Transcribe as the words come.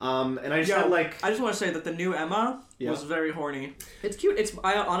And I just felt like... I just want to say that the new Emma was very horny. It's cute.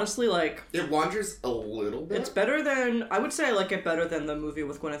 I honestly, like... It wanders a little bit. It's better than... I would say I like it better than the movie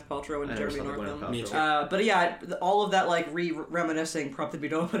with Gwyneth Paltrow and Jeremy Northam. Me too. But yeah, all of that, like, reminiscing prompted me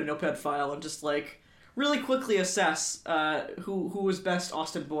to open a notepad file and just, like, really quickly assess who was best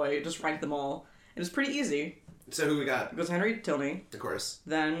Austin boy, just rank them all. And it's pretty easy. So who we got? It goes Henry Tilney. Of course.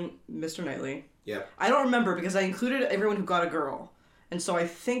 Then Mr. Knightley. Yep. I don't remember because I included everyone who got a girl. And so I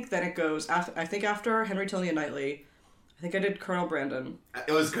think that it goes... after Henry Tilney and Knightley, I think I did Colonel Brandon. I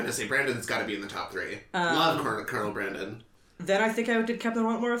was going to say, Brandon's got to be in the top 3. Love Colonel Brandon. Then I think I did Captain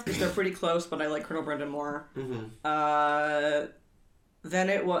Wentworth, because they're pretty close, but I like Colonel Brandon more. Mm-hmm. Then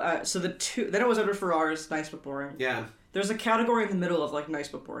it was... Then it was Edward Ferrars, Nice But Boring. Yeah. There's a category in the middle of, like, Nice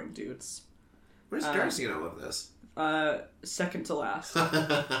But Boring dudes. Where's Darcy in all of this? Second to last.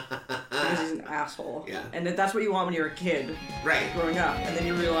 Because he's an asshole. Yeah. And that's what you want when you're a kid. Right. Growing up. And then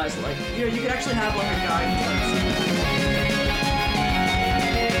you realize, like, you know, you could actually have, like, a guy who's,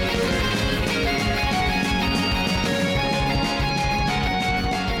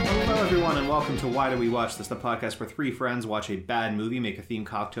 Hello, everyone, and welcome to Why Do We Watch This, the podcast where 3 friends watch a bad movie, make a themed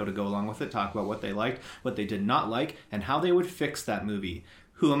cocktail to go along with it, talk about what they liked, what they did not like, and how they would fix that movie.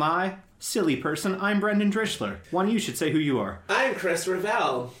 Who am I? Silly person. I'm Brendan Drischler. One of you should say who you are. I'm Chris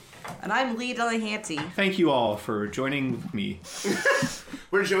Ravel. And I'm Lee Delahanty. Thank you all for joining me.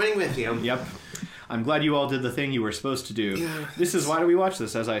 We're joining with you. Yep. I'm glad you all did the thing you were supposed to do. Yeah. This is Why Do We Watch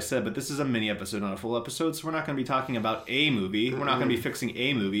This, as I said, but this is a mini episode, not a full episode, so we're not going to be talking about a movie. We're not going to be fixing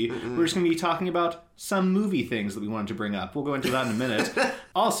a movie. We're just going to be talking about some movie things that we wanted to bring up. We'll go into that in a minute.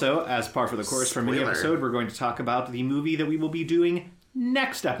 Also, as par for the course for a mini episode, we're going to talk about the movie that we will be doing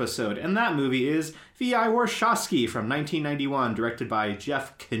next episode, and that movie is V.I. Warshawski from 1991, directed by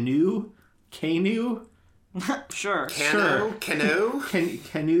Jeff Canoe? Sure.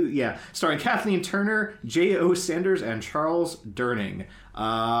 Canoe, yeah. Starring Kathleen Turner, J.O. Sanders, and Charles Durning.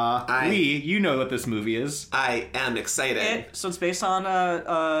 Lee, you know what this movie is. I am excited. So it's based on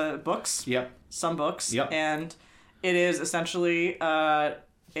books. Yep. Some books. Yep. And it is essentially a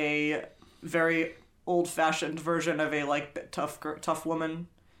very old-fashioned version of a, like, tough woman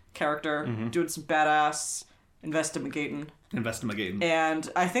character doing some badass investigating. And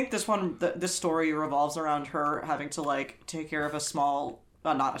I think this one, this story revolves around her having to, like, take care of a small,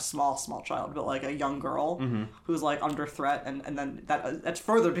 not a small child, but, like, a young girl who's, like, under threat, and then that's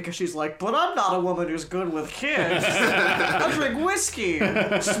further because she's like, but I'm not a woman who's good with kids. I drink whiskey,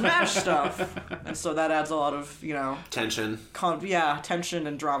 smash stuff. And so that adds a lot of, you know... Tension. Tension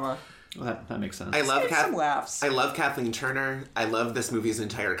and drama. Well, that makes sense. I love some laughs. I love Kathleen Turner. I love this movie's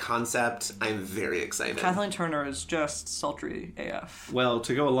entire concept. I'm very excited. Kathleen Turner is just sultry AF. Well,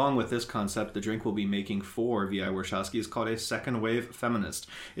 to go along with this concept, the drink we'll be making for V.I. Warshawski is called a second wave feminist.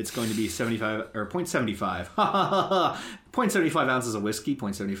 It's going to be 0.75 ounces of whiskey,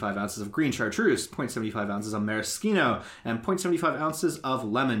 0.75 ounces of green chartreuse, 0.75 ounces of maraschino, and 0.75 ounces of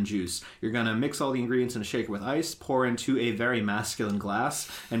lemon juice. You're going to mix all the ingredients in a shaker with ice, pour into a very masculine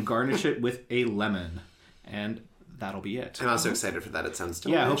glass, and garnish it with a lemon. And that'll be it. I'm also excited for that. It sounds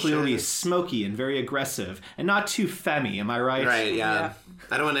delicious. Yeah, hopefully it'll be smoky and very aggressive, and not too femmy, am I right? Right, yeah.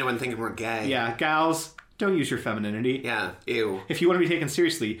 I don't want anyone thinking we're gay. Yeah, gals, don't use your femininity. Yeah, ew. If you want to be taken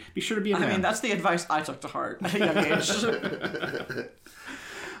seriously, be sure to be a man. I mean, that's the advice I took to heart at a young age.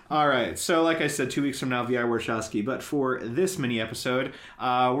 All right, so like I said, 2 weeks from now, V.I. Warshawski. But for this mini episode,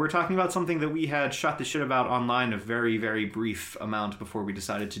 we're talking about something that we had shot the shit about online a very, very brief amount before we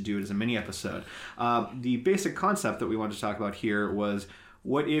decided to do it as a mini episode. The basic concept that we wanted to talk about here was,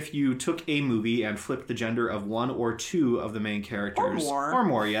 what if you took a movie and flipped the gender of one or two of the main characters? Or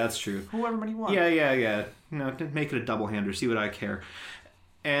more, yeah, that's true. Whoever many want. Yeah. You know, make it a double-hander, see what I care.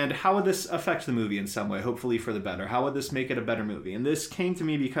 And how would this affect the movie in some way, hopefully for the better? How would this make it a better movie? And this came to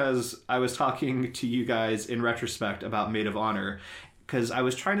me because I was talking to you guys in retrospect about Maid of Honor, because I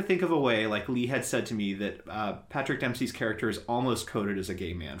was trying to think of a way, like Lee had said to me, that Patrick Dempsey's character is almost coded as a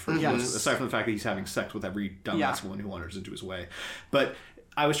gay man, aside from the fact that he's having sex with every dumbass woman who wanders into his way. But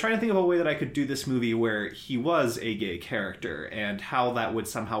I was trying to think of a way that I could do this movie where he was a gay character and how that would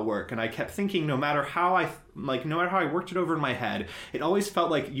somehow work. And I kept thinking, no matter how I worked it over in my head, it always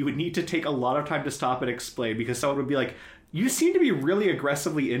felt like you would need to take a lot of time to stop and explain, because someone would be like, You seem to be really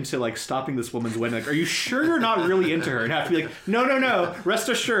aggressively into, like, stopping this woman's wedding. Like, are you sure you're not really into her? And have to be like, no, rest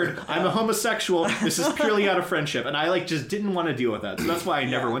assured, I'm a homosexual. This is purely out of friendship. And I, like, just didn't want to deal with that. So that's why I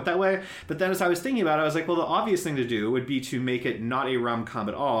never went that way. But then as I was thinking about it, I was like, well, the obvious thing to do would be to make it not a rom-com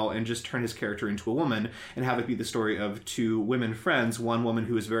at all and just turn his character into a woman and have it be the story of two women friends. One woman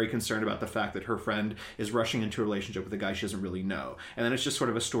who is very concerned about the fact that her friend is rushing into a relationship with a guy she doesn't really know. And then it's just sort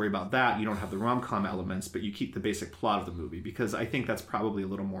of a story about that. You don't have the rom-com elements, but you keep the basic plot of the movie, because I think that's probably a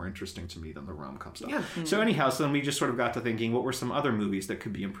little more interesting to me than the rom-com stuff. Yeah. So anyhow, so then we just sort of got to thinking, what were some other movies that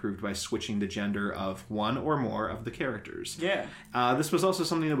could be improved by switching the gender of one or more of the characters? Yeah. This was also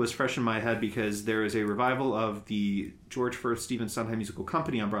something that was fresh in my head because there is a revival of the George Firth Stephen Sondheim musical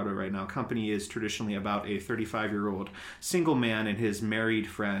Company on Broadway right now. Company is traditionally about a 35-year-old single man and his married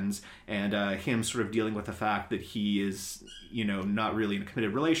friends, and him sort of dealing with the fact that he is, you know, not really in a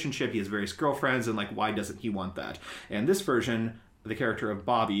committed relationship. He has various girlfriends, and, like, why doesn't he want that? And this version, the character of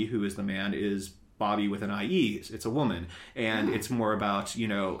Bobby, who is the man, is Bobby with an IE. It's a woman. And it's more about, you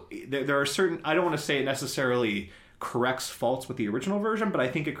know, there are certain, I don't want to say it necessarily corrects faults with the original version, but I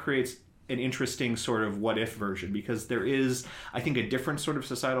think it creates an interesting sort of what-if version, because there is, I think, a different sort of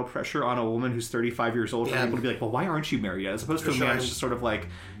societal pressure on a woman who's 35 years old for people to be like, well, why aren't you married yet? As opposed to a man who's just sort of like,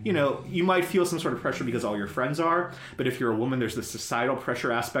 you know, you might feel some sort of pressure because all your friends are, but if you're a woman, there's this societal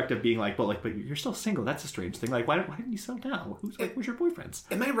pressure aspect of being like, well, like, but you're still single. That's a strange thing. Like, why didn't you settle down? Who's your boyfriends?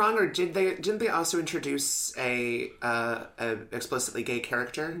 Am I wrong, or didn't they also introduce a explicitly gay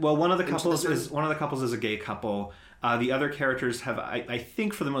character? Well, one of the couples is a gay couple. The other characters have, I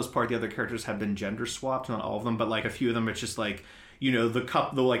think for the most part, the other characters have been gender swapped, not all of them, but like a few of them, it's just like, you know,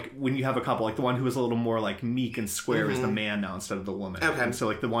 like when you have a couple, like the one who is a little more like meek and square is the man now instead of the woman. Okay. And so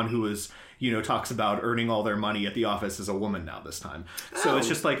like the one who is, you know, talks about earning all their money at the office is a woman now this time. So it's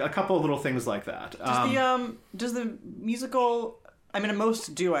just like a couple of little things like that. Does the musical... I mean,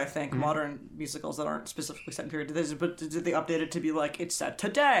 most do, I think, modern musicals that aren't specifically set in period. But did they update it to be like, it's set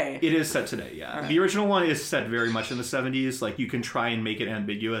today? It is set today, yeah. Right. The original one is set very much in the 70s. Like, you can try and make it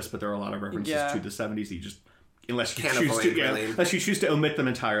ambiguous, but there are a lot of references to the 70s that you just... Unless you choose to omit them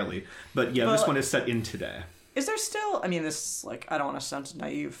entirely. But yeah, this one is set in today. Is there still... I mean, this, like, I don't want to sound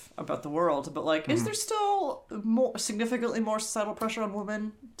naive about the world, but, like, is there still significantly more societal pressure on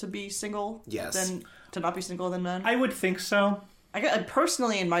women to be single? Yes. Than to not be single than men? I would think so.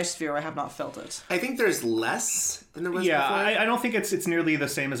 Personally, in my sphere, I have not felt it. I think there's less than there was before. I don't think it's nearly the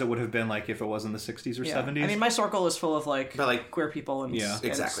same as it would have been like if it was in the 60s or 70s. I mean, my circle is full of like queer people and,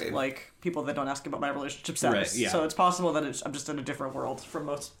 exactly. and like people that don't ask about my relationship status. Right, yeah. So it's possible that I'm just in a different world from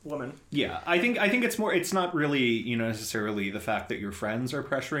most women. Yeah, I think it's more. It's not really, you know, necessarily the fact that your friends are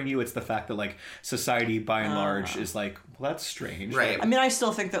pressuring you. It's the fact that like society by and large is like, well, that's strange. Right. I mean, I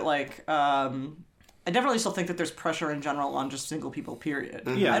still think that like. I definitely still think that there's pressure in general on just single people, period.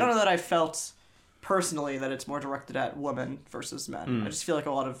 Mm-hmm. Yeah. I don't know that I felt personally that it's more directed at women versus men. I just feel like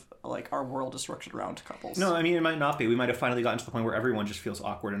a lot of like our world is structured around couples. No, I mean, it might not be. We might have finally gotten to the point where everyone just feels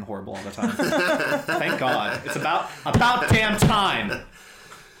awkward and horrible all the time. Thank God. It's about damn time.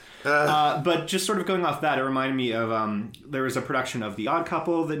 But just sort of going off that, it reminded me of there was a production of The Odd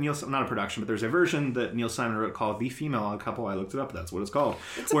Couple that not a production, but there's a version that Neil Simon wrote called The Female Odd Couple. I looked it up. That's what it's called.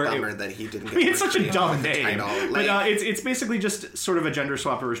 It's a bummer that he didn't. It's such a dumb name. But it's basically just sort of a gender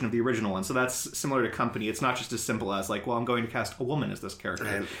swap version of the original one. So that's similar to Company. It's not just as simple as like, well, I'm going to cast a woman as this character.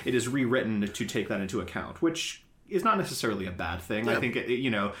 Right. It is rewritten to take that into account, which is not necessarily a bad thing. Yep. I think, you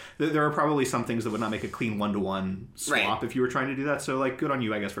know, there are probably some things that would not make a clean one-to-one swap if you were trying to do that. So, like, good on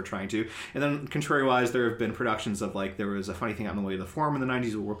you, I guess, for trying to. And then, contrary-wise, there have been productions of, like, there was a funny thing out on the way to the Forum in the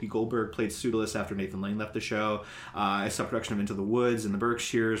 90s where Whoopi Goldberg played Pseudolus after Nathan Lane left the show. I saw a production of Into the Woods in the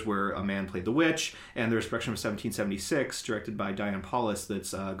Berkshires where a man played the witch. And there's a production of 1776 directed by Diane Paulus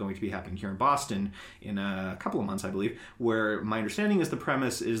that's going to be happening here in Boston in a couple of months, I believe, where my understanding is the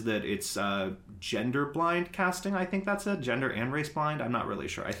premise is that it's gender-blind casting. I think that's it. Gender and race blind. I'm not really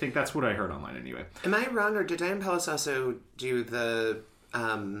sure. I think that's what I heard online anyway. Am I wrong, or did Diane Paulus also do the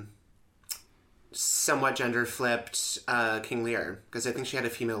somewhat gender flipped King Lear? Because I think she had a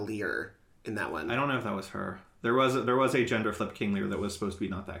female Lear in that one. I don't know if that was her. There was a gender flip King Lear that was supposed to be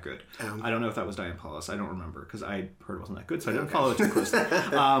not that good. I don't know if that was Diane Paulus. I don't remember because I heard it wasn't that good, so I didn't follow it too closely.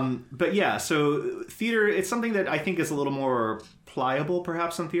 But yeah, so theater, it's something that I think is a little more pliable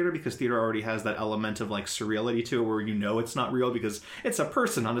perhaps in theater because theater already has that element of like surreality to it where you know it's not real because it's a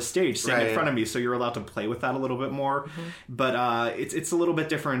person on a stage sitting in front of me, so you're allowed to play with that a little bit more. Mm-hmm. But it's a little bit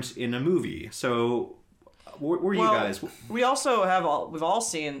different in a movie. So where you guys? We also we've all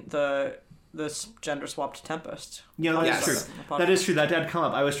seen the this gender swapped Tempest. Yeah, that Yes. is true. That is true. That did come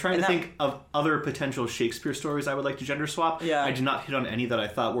up. I was trying to think of other potential Shakespeare stories I would like to gender swap. Yeah. I did not hit on any that I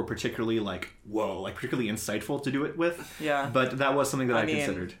thought were particularly particularly insightful to do it with. Yeah. But that was something that I mean,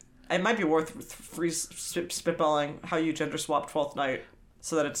 considered. It might be worth spitballing how you gender swap Twelfth Night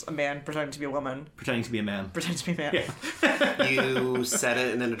so that it's a man pretending to be a woman, Pretending to be a man. pretending to be a man. You set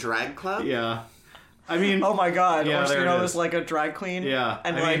it in a drag club? Yeah. I mean... Oh my god! Yeah, or there you it know, is. as like a drag queen. Yeah,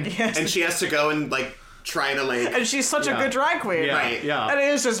 and I like mean- yes. And she has to go and like try to like. And she's such a Yeah. good drag queen. Yeah, Right. yeah. And it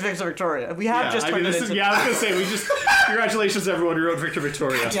is just Victor Victoria. We have just turned it into. I was going to say, we just... Congratulations, everyone who wrote Victor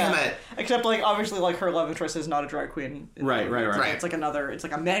Victoria. Damn it. Except like obviously like her love interest is not a drag queen. Right. Right. It's like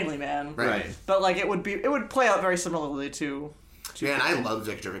a manly man. Right. But like it would play out very similarly to. Man, I love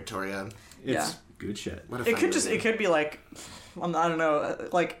Victor Victoria. It's Yeah. good shit. What a It fun could movie. it could be like, I don't know,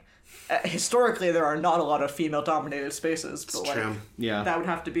 like historically there are not a lot of female dominated spaces, but like true. Yeah. that would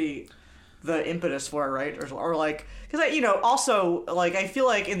have to be the impetus for it, right? Or like, because also like I feel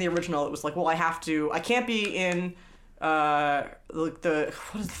like in the original it was like, well, I can't be in like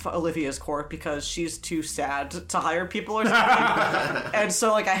Olivia's court because she's too sad to hire people or something. And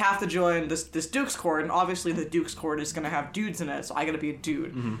so like I have to join this Duke's court, and obviously the Duke's court is going to have dudes in it, so I got to be a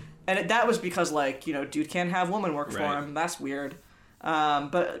dude. And that was because like, dude can't have women work for Right. him. That's weird.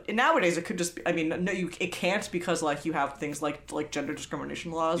 But nowadays it could just be, it can't, because like you have things like gender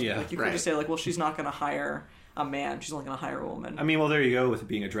discrimination laws. Yeah. Like you could Right. just say like, well, she's not going to hire a man. She's only going to hire a woman. I mean, well, there you go with it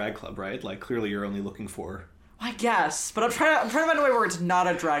being a drag club, right? Like, clearly you're only looking for... I guess, but I'm trying to find a way where it's not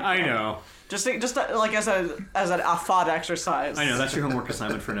a drag. I club. know. Just like as an thought exercise. I know, that's your homework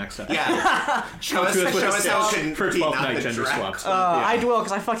assignment for next episode. Yeah. show us how it can for be 12th not night the gender drag swaps. club. I will,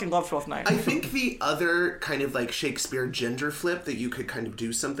 because I fucking love 12th Night. I think the other kind of like Shakespeare gender flip that you could kind of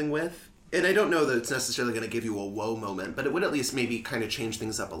do something with, and I don't know that it's necessarily going to give you a whoa moment, but it would at least maybe kind of change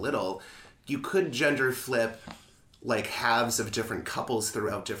things up a little. You could gender flip like halves of different couples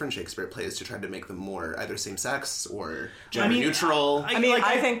throughout different Shakespeare plays to try to make them more either same sex or gender neutral.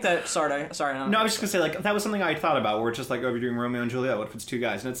 I think that. Sorry. No, I was just gonna say, like, that was something I thought about, where it's just like, oh, you're doing Romeo and Juliet, what if it's two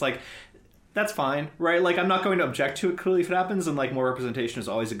guys? And it's like, that's fine, right? Like, I'm not going to object to it clearly if it happens, and like more representation is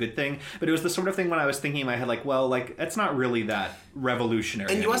always a good thing. But it was the sort of thing when I was thinking in my head, like, well, like, it's not really that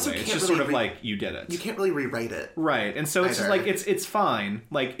revolutionary. And you also anyway. It's can't just really sort of like, you did it. You can't really rewrite it. Right, and so it's just Either. like, it's fine.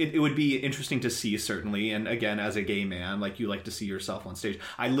 Like, it would be interesting to see, certainly, and again, as a gay man, like, you like to see yourself on stage.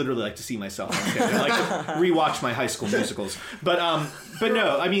 I literally like to see myself on stage. I like to rewatch my High School Musicals. But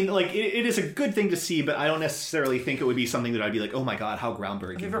no, I mean, like, it is a good thing to see, but I don't necessarily think it would be something that I'd be like, oh my god, how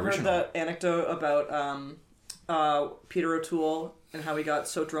groundbreaking. Have you ever heard original. that anecdote about Peter O'Toole and how he got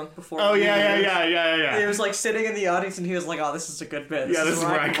so drunk before? Oh, he yeah. He was like sitting in the audience and he was like, "Oh, this is a good bit. Yeah, this is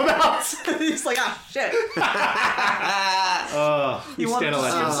where I come out. He's like, "Ah, shit." You wanted stand to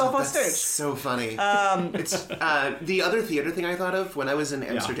on see that. himself on That's stage. so funny. It's the other theater thing I thought of when I was in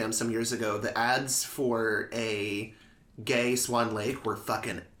Amsterdam some years ago. The ads for a gay Swan Lake were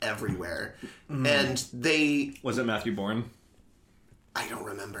fucking everywhere, and they. Was it Matthew Bourne? I don't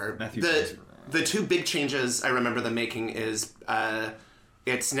remember. Matthew the Bourne's- the two big changes I remember them making is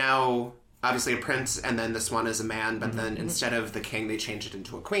it's now obviously a prince, and then this one is a man, but then instead of the king, they changed it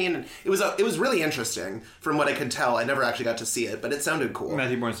into a queen. And it was really interesting from what I could tell. I never actually got to see it, but it sounded cool.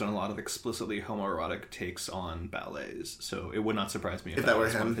 Matthew Bourne's done a lot of explicitly homoerotic takes on ballets, so it would not surprise me if, that were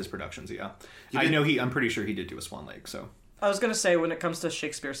was one him. of his productions. Yeah, I'm pretty sure he did do a Swan Lake. So I was gonna say, when it comes to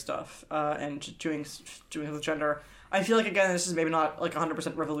Shakespeare stuff and doing with gender, I feel like, again, this is maybe not like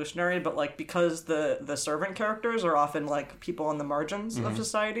 100% revolutionary, but like, because the servant characters are often like people on the margins of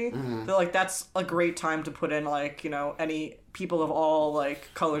society, they're like, that's a great time to put in like, any people of all like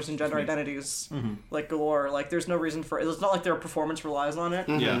colors and gender identities like galore. Like, there's no reason for it. It's not like their performance relies on it.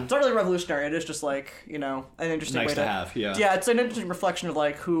 Yeah. It's not really revolutionary. It is just like, an interesting Nice way to have, yeah. Yeah, it's an interesting reflection of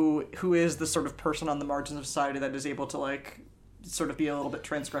like who is the sort of person on the margins of society that is able to like sort of be a little bit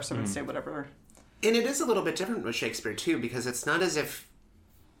transgressive and say whatever. And it is a little bit different with Shakespeare, too, because it's not as if...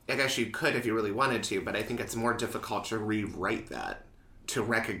 I guess you could if you really wanted to, but I think it's more difficult to rewrite that to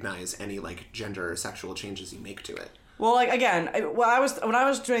recognize any, like, gender or sexual changes you make to it. Well, like, again, when I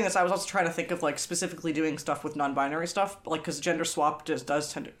was doing this, I was also trying to think of like specifically doing stuff with non-binary stuff, like, because gender swap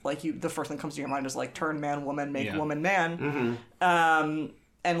does tend to, like, the first thing that comes to your mind is like turn man woman, make woman man,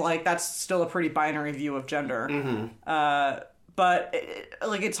 and like that's still a pretty binary view of gender. But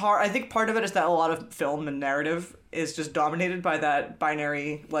like, it's hard. I think part of it is that a lot of film and narrative is just dominated by that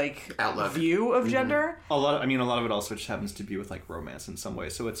binary like Outlook. view of gender. a lot of it also just happens to be with like romance in some way.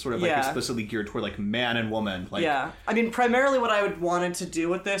 So it's sort of like Yeah. explicitly geared toward like man and woman. Like, Yeah, I mean, primarily what I wanted to do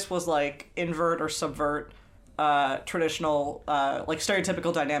with this was like invert or subvert traditional, like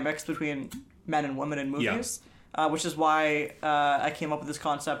stereotypical dynamics between men and women in movies, which is why I came up with this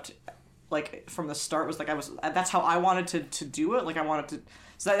concept. Like from the start, was like that's how I wanted to do it. Like I wanted to.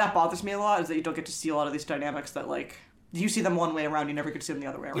 So that bothers me a lot, is that you don't get to see a lot of these dynamics that like you see them one way around, you never get to see them the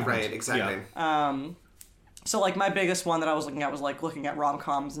other way around. Right, exactly. So like my biggest one that I was looking at was like looking at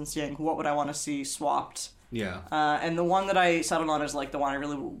rom-coms and seeing what would I want to see swapped. Yeah. And the one that I settled on is like the one I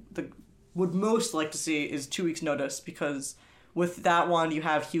really would most like to see is 2 Weeks Notice, because with that one you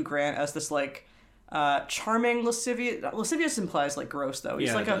have Hugh Grant as this like charming lascivious. Lascivious implies like gross though.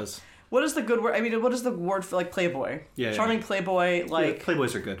 He's like it does. What is the good word? I mean, what is the word for like playboy? Yeah. Charming playboy, like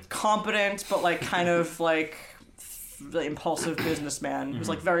Playboys are good. competent, but like kind of like the impulsive businessman who's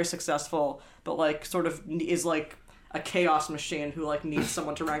like very successful, but like sort of is like a chaos machine who like needs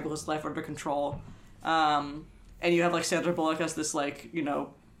someone to wrangle his life under control. And you have like Sandra Bullock as this like, you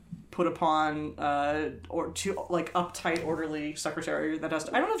know, put upon or to like uptight orderly secretary that has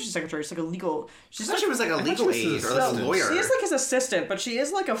to, I don't know if she's secretary, she's like a legal, I thought she was like a legal aide or like a lawyer. She is like his assistant, but she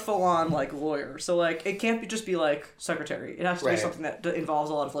is like a full-on like lawyer, so like it can't just be like secretary, it has to be something that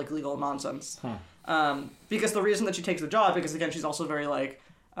involves a lot of like legal nonsense. Because the reason that she takes the job, because again she's also very like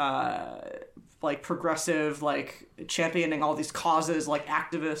progressive, like championing all these causes, like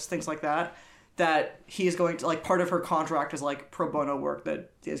activists, things like that he is going to like, part of her contract is like pro bono work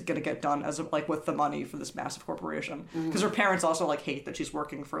that is going to get done as like with the money for this massive corporation, because her parents also like hate that she's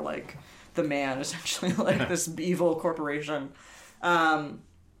working for like the man, essentially, like this evil corporation. And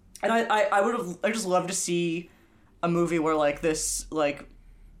I just love to see a movie where like this like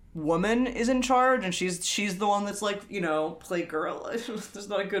woman is in charge and she's the one that's like, you know, playgirl. There's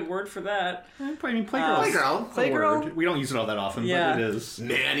not a good word for that. I mean, playgirl. Playgirl. We don't use it all that often, but it is.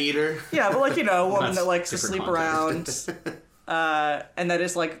 Man-eater. Yeah, but like, you know, a woman That's that likes to different sleep around, and that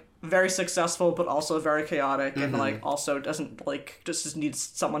is like very successful but also very chaotic, and like also doesn't like just needs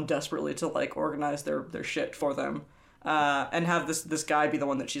someone desperately to like organize their shit for them. And have this guy be the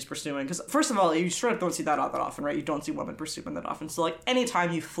one that she's pursuing. Because first of all, you straight up don't see that often, right? You don't see women pursuing that often. So like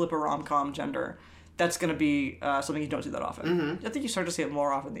anytime you flip a rom-com gender, that's going to be something you don't see that often. I think you start to see it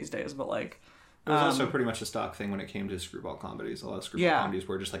more often these days, but like... It was also pretty much a stock thing when it came to screwball comedies. A lot of screwball comedies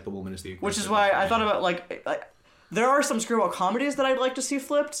were just like the woman is the... Which is why I thought about like there are some screwball comedies that I'd like to see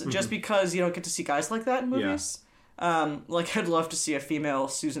flipped, just because you don't get to see guys like that in movies. Like I'd love to see a male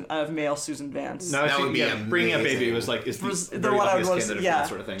Susan Vance. No, that would be Bringing Up Baby was like the one I would want to see, that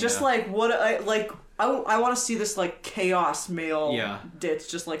sort of thing. Just like what I want to see this like chaos male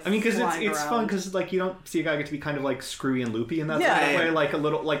ditch just like, I mean, because it's fun because like you don't see a guy get to be kind of like screwy and loopy in that sort of way, like a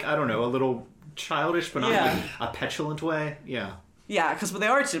little, like I don't know, a little childish but not like a petulant way. Yeah, because they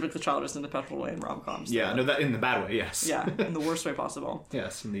are typically childish in the petulant way in rom-coms. Yeah, no, that in the bad way, yes. Yeah, in the worst way possible.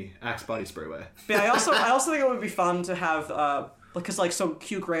 Yes, in the Axe body spray way. But I also think it would be fun to have because like so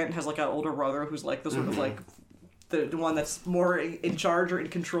Hugh Grant has like an older brother who's like the sort of like the one that's more in charge or in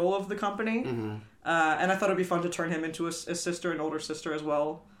control of the company. And I thought it'd be fun to turn him into a sister, an older sister as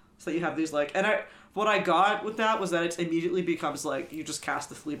well, so that you have these like what I got with that was that it immediately becomes like you just cast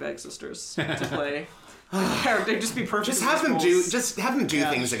the Fleabag sisters to play. Character, just be perfect. Just have them do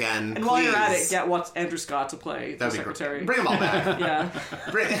things again. And while you're at it, get Andrew Scott to play the secretary. Bring them all back.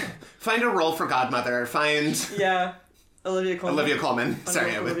 Find a role for Godmother. Olivia Colman.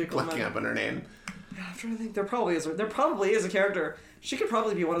 Sorry, I was looking up on her name. I'm trying to think. There probably is a character. She could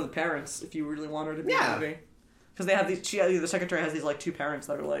probably be one of the parents if you really want her to be in the movie. Because they have these. The secretary has these like two parents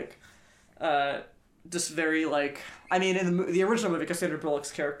that are like, just very like. I mean, in the original movie, because Sandra Bullock's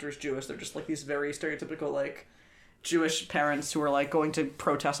character is Jewish, they're just like these very stereotypical like Jewish parents who are like going to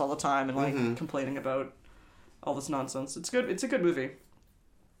protest all the time and like complaining about all this nonsense. It's good. It's a good movie.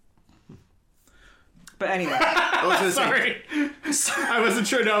 But anyway, sorry, I wasn't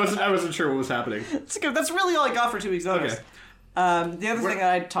sure. No, I wasn't sure what was happening. It's good. That's really all I got for 2 weeks notice. Okay. The other thing that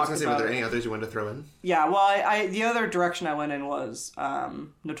I talked about. Were there any others you wanted to throw in? Yeah, well, I the other direction I went in was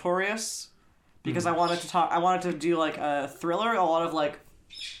Notorious. Because I wanted to do like a thriller, a lot of like,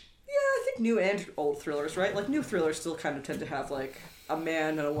 I think new and old thrillers, right? Like new thrillers still kind of tend to have like a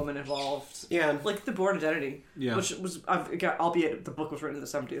man and a woman involved. Yeah. Like The Bourne Identity. Yeah. Which was, albeit the book was written in the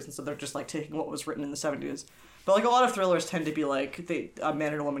 70s, and so they're just like taking what was written in the 70s. But like a lot of thrillers tend to be like, a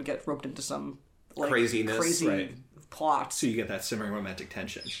man and a woman get roped into some like crazy plot. So you get that simmering romantic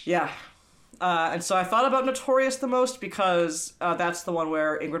tension. Yeah. And so I thought about Notorious the most because that's the one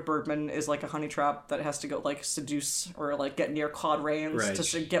where Ingrid Bergman is like a honey trap that has to go like seduce or like get near Claude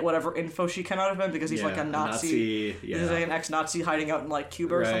Rains to get whatever info she can out of him because he's like a Nazi. He's like an ex-Nazi hiding out in like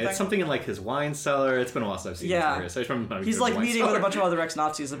Cuba or something. It's something in like his wine cellar. It's been a while since I've seen Notorious. He's like meeting with a bunch of other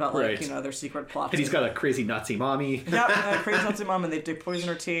ex-Nazis about like their secret plots. And he's got a crazy Nazi mommy. Crazy Nazi mom, and they poison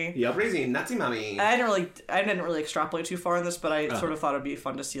her tea. Yep, crazy Nazi mommy. I didn't really extrapolate too far in this, but I sort of thought it'd be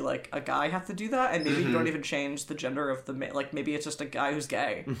fun to see like a guy have to do that, and maybe you don't even change the gender of the like maybe it's just a guy who's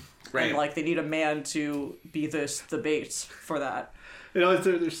gay, right? And like they need a man to be the bait for that.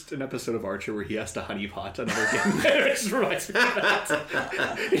 There's an episode of Archer where he has to honeypot another gay. It just reminds me of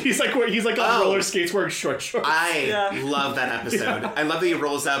that. He's like on roller skates wearing short shorts. I love that episode. I love that he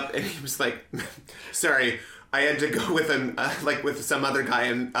rolls up and he was like, "Sorry, I had to go with with some other guy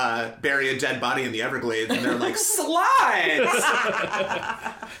and bury a dead body in the Everglades," and they're like, "Slides."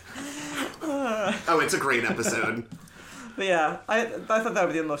 Oh, it's a great episode. But yeah, I thought that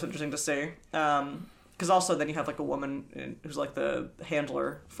would be the most interesting to see. Because also then you have like a woman who's like the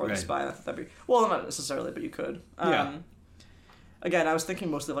handler for the spy. And I thought that'd be not necessarily, but you could. Again, I was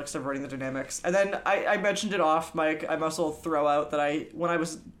thinking mostly like subverting the dynamics, and then I mentioned it off mic. I must also throw out that when I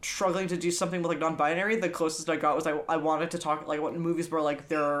was struggling to do something with like non-binary, the closest I got was I wanted to talk like what movies where like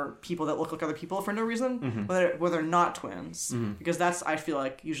there are people that look like other people for no reason, where they're not twins, because that's I feel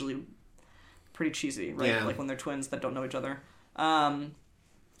like usually pretty cheesy, right? Yeah. Like when they're twins that don't know each other.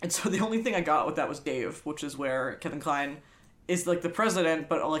 And so the only thing I got with that was Dave, which is where Kevin Kline is like the president,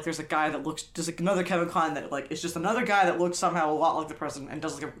 but like there's a guy that looks just like another Kevin Kline that like is just another guy that looks somehow a lot like the president and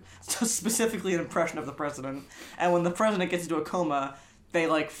does like specifically an impression of the president. And when the president gets into a coma, they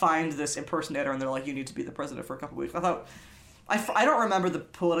like find this impersonator and they're like, "You need to be the president for a couple weeks." I thought I don't remember the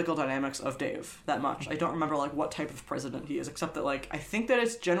political dynamics of Dave that much. I don't remember like what type of president he is, except that like I think that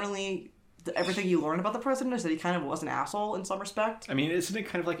it's generally. Everything you learn about the president is that he kind of was an asshole in some respect. I mean, isn't it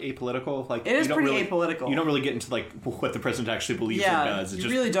kind of like apolitical? Like it is pretty apolitical. You don't really get into like what the president actually believes or does. It's you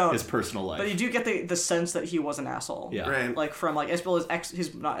just really don't. His personal life. But you do get the sense that he was an asshole. Yeah. Right. Like from like as well as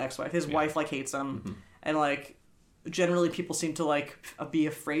his not ex-wife, his wife like hates him, and like generally people seem to like be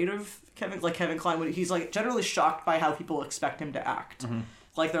afraid of Kevin Kline. When he's like generally shocked by how people expect him to act.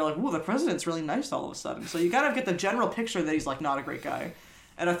 Like they're like, "Ooh, the president's really nice all of a sudden." So you kind of get the general picture that he's like not a great guy.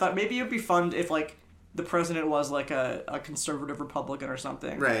 And I thought maybe it'd be fun if like the president was like a conservative Republican or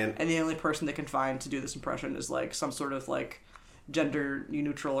something. Right. And the only person they can find to do this impression is like some sort of like gender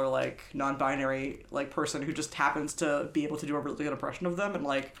neutral or like non-binary like person who just happens to be able to do a really good impression of them and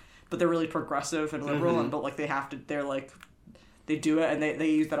like, but they're really progressive and liberal and but like they're like, they do it and they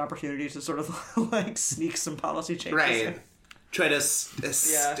use that opportunity to sort of like sneak some policy changes. Right. Try to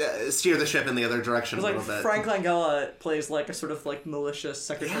steer the ship in the other direction a little bit. Frank Langella plays like a sort of like malicious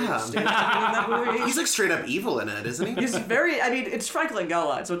Secretary of State in that movie. He's like straight up evil in it, isn't he? He's very. I mean, it's Frank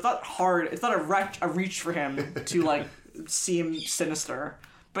Langella, so it's not hard. It's not a reach for him to like seem sinister.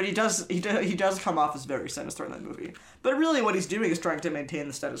 But he does come off as very sinister in that movie. But really, what he's doing is trying to maintain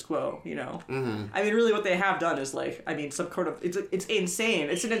the status quo. You know. Mm-hmm. I mean, really, what they have done is like, I mean, some kind of it's insane.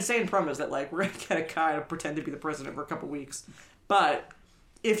 It's an insane premise that like we're gonna get a guy to pretend to be the president for a couple weeks. But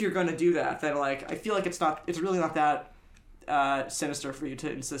if you're gonna do that, then like I feel like it's really not that sinister for you to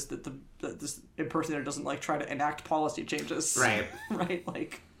insist that this impersonator doesn't like try to enact policy changes. Right. Right.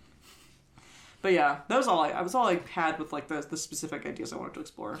 Like. But yeah, that was all I had with like the specific ideas I wanted to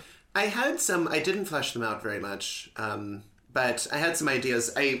explore. I had some. I didn't flesh them out very much, but I had some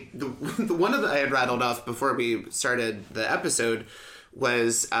ideas. The one of I had rattled off before we started the episode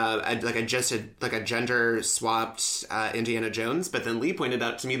was a gender swapped Indiana Jones. But then Lee pointed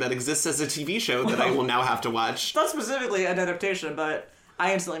out to me that exists as a TV show that I will now have to watch. Not specifically an adaptation, but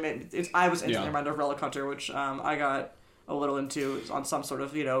I was instantly reminded of Relic Hunter, which I got a little into on some sort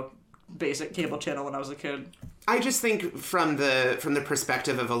of basic cable channel when I was a kid. I just think from the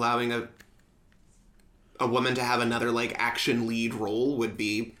perspective of allowing a woman to have another like action lead role would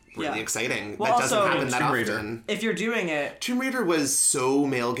be really exciting. Well, that doesn't happen that Tomb Raider. often. If you're doing it, Tomb Raider was so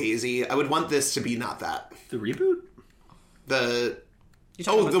male gazy. I would want this to be not that. The reboot? The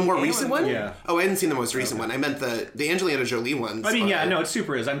more recent one? Yeah. Oh, I hadn't seen the most recent one. I meant the Angelina Jolie ones. I mean, it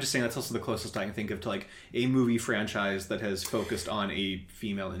super is. I'm just saying that's also the closest I can think of to like a movie franchise that has focused on a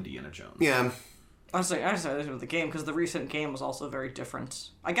female Indiana Jones. Yeah. Honestly, I decided with the game because the recent game was also very different.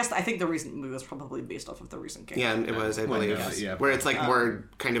 I think the recent movie was probably based off of the recent game. Yeah, it was, I believe. Yeah. Where it's like more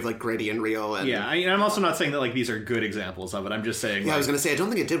kind of like gritty and real. And, yeah, I'm also not saying that like these are good examples of it. I'm just saying. Yeah, I was going to say, I don't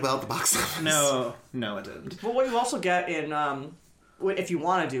think it did well at the box office. No, it didn't. But what you also get in if you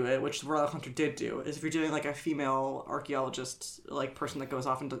want to do it, which Relic Hunter did do, is if you're doing like a female archaeologist like person that goes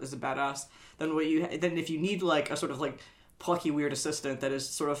off and is a badass, then then if you need like a sort of like plucky weird assistant that is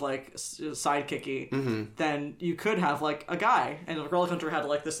sort of like sidekicky, then you could have like a guy. And Relic Hunter had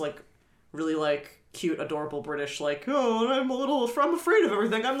like this like really like cute, adorable British like, oh, I'm afraid of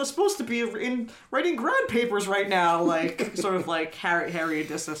everything. I'm supposed to be writing grad papers right now, like sort of like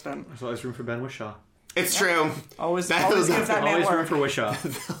harried assistant. There's always room for Ben Whishaw. It's true. Always give that man Always room work. for Whishaw.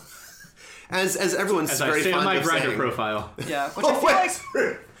 As everyone's As very I say fond in my of Grindr saying. profile. Yeah, which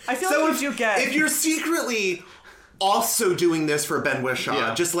I feel like you do get. If you're secretly also doing this for Ben Whishaw,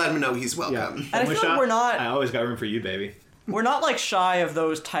 Yeah. just let him know he's welcome. Yeah. And I feel like we're not. I always got room for you, baby. We're not like shy of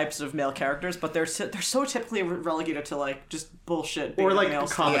those types of male characters, but they're so typically relegated to like just bullshit. Or beta like male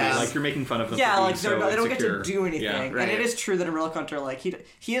comedy, Yes. like you're making fun of them. Yeah, for being like so they don't get to insecure. do anything. Yeah. Right. And it is true that in Relic Hunter, like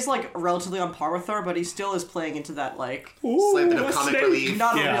he is like relatively on par with her, but he still is playing into that like Slight bit of a comic snake. relief.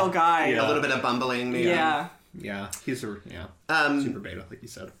 not Yeah. a real guy. Yeah. A little bit of bumbling. Yeah. Yeah, he's super beta, like you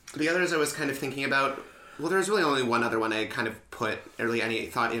said. The others I was kind of thinking about. Well, there's really only one other one I kind of put really any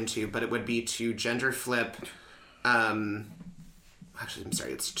thought into, but it would be to gender flip. Actually, I'm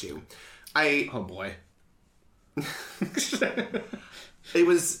sorry, it's two. Oh boy. It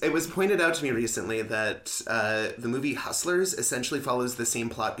was pointed out to me recently that the movie Hustlers essentially follows the same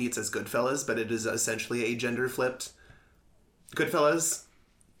plot beats as Goodfellas, but it is essentially a gender flipped Goodfellas.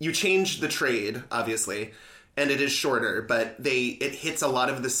 You change the trade, obviously, and it is shorter, but it hits a lot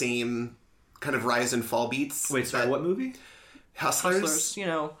of the same kind of rise and fall beats. Wait, sorry, what movie? Hustlers? You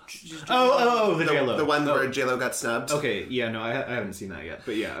know. The J-Lo. The one where J-Lo got snubbed. Okay, yeah, no, I haven't seen that yet,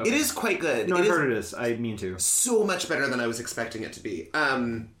 but yeah. Okay. It is quite good. No, It I've is heard it is. I mean to. so much better than I was expecting it to be.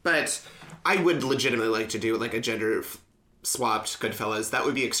 But I would legitimately like to do like a gender swapped Goodfellas. That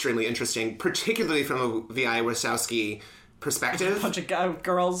would be extremely interesting, particularly from a V.I. Wachowski perspective. Bunch of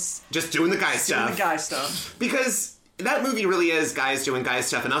girls Just doing the guy doing stuff. the guy stuff. Because that movie really is guys doing guy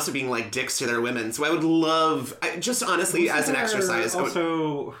stuff and also being like dicks to their women. So I would love, just honestly, as an exercise. I would-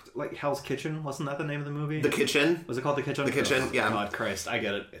 Also, like Hell's Kitchen, wasn't that the name of the movie? The Kitchen. Was it called The Kitchen? The Kitchen, Oh, yeah. God, Christ, I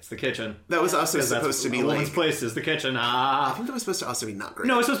get it. It's The Kitchen. That was also 'Cause that's supposed to be a woman's like... place is The Kitchen. I think that was supposed to also be not great.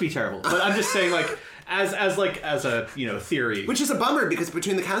 No, it's supposed to be terrible. But I'm just saying, like, as a theory. Which is a bummer because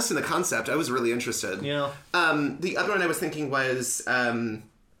between the cast and the concept, I was really interested. Yeah. The other one I was thinking was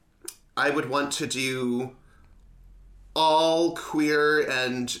I would want to do all queer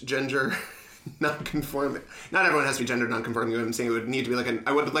and gender non-conforming. Not everyone has to be gender non-conforming. I'm saying it would need to be like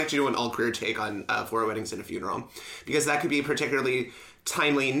I would like to do an all queer take on Four Weddings and a Funeral, because that could be particularly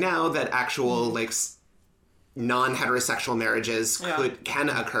timely now that actual like non-heterosexual marriages can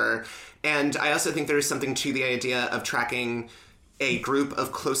occur. And I also think there's something to the idea of tracking a group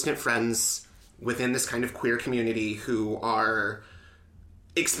of close-knit friends within this kind of queer community who are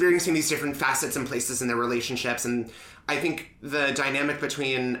experiencing these different facets and places in their relationships. And I think the dynamic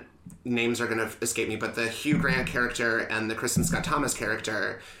between, names are going to escape me, but the Hugh Grant character and the Kristen Scott Thomas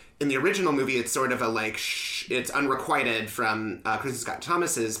character, in the original movie, it's sort of a like, it's unrequited from Kristen Scott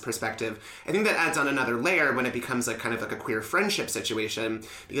Thomas's perspective. I think that adds on another layer when it becomes like kind of like a queer friendship situation,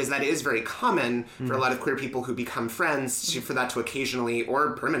 because that is very common for a lot of queer people who become friends for that to occasionally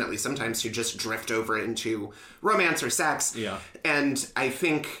or permanently sometimes to just drift over into romance or sex. Yeah. And I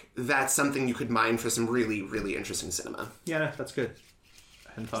think that's something you could mine for some really, really interesting cinema. Yeah, that's good. I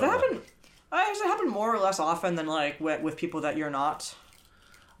hadn't thought Does that of that. happen? Does it happen more or less often than like with people that you're not?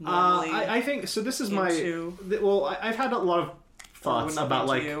 Normally I think so. This is into- I've had a lot of thoughts would not be about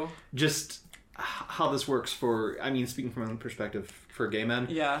into like you. just how this works for. I mean, speaking from my own perspective for gay men,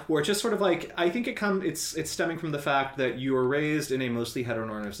 Yeah. where it's just sort of like I think it's stemming from the fact that you were raised in a mostly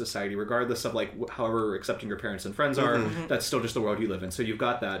heteronormative society, regardless of like however accepting your parents and friends are. That's still just the world you live in. So you've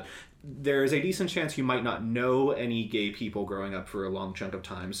got that. There's a decent chance you might not know any gay people growing up for a long chunk of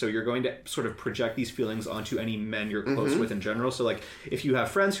time. So you're going to sort of project these feelings onto any men you're close with in general. So like if you have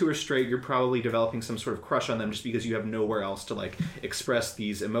friends who are straight, you're probably developing some sort of crush on them just because you have nowhere else to like express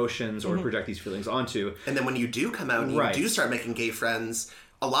these emotions or project these feelings onto. And then when you do come out and Right. you do start making gay friends,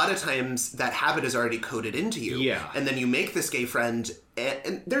 a lot of times that habit is already coded into you. Yeah. And then you make this gay friend,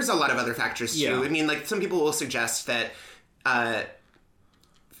 and there's a lot of other factors too. Yeah. I mean, like some people will suggest that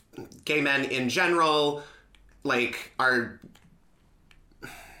gay men in general, like, are...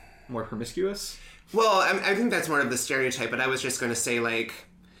 More promiscuous? Well, I think that's more of the stereotype, but I was just going to say, like,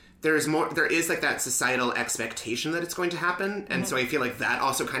 there is like that societal expectation that it's going to happen, and so I feel like that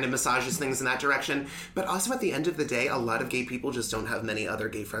also kind of massages things in that direction. But also at the end of the day, a lot of gay people just don't have many other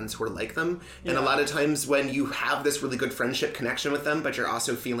gay friends who are like them, and a lot of times when you have this really good friendship connection with them, but you're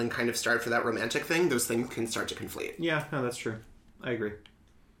also feeling kind of starved for that romantic thing, those things can start to conflate. Yeah, no, that's true. I agree.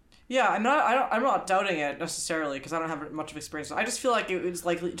 Yeah, I'm not doubting it necessarily because I don't have much of experience. I just feel like it's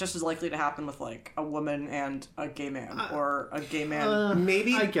just as likely to happen with like a woman and a gay man, or a gay man,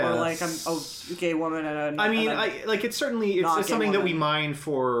 maybe, I guess. or like a gay woman and a. I mean, it's certainly it's something that we woman. mine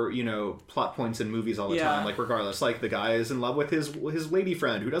for plot points in movies all the time. Like regardless, like the guy is in love with his lady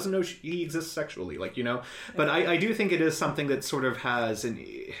friend who doesn't know he exists sexually. But I do think it is something that sort of has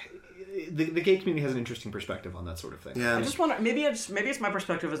the gay community has an interesting perspective on that sort of thing. Yeah. I just want to maybe it's my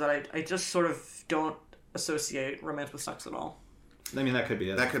perspective is that I just sort of don't associate romance with sex at all. I mean, that could be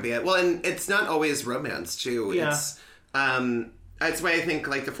it. That could be it. Well, and it's not always romance too. Yeah. It's that's why I think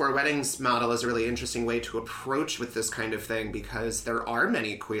like the Four Weddings model is a really interesting way to approach with this kind of thing, because there are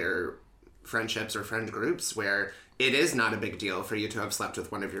many queer friendships or friend groups where it is not a big deal for you to have slept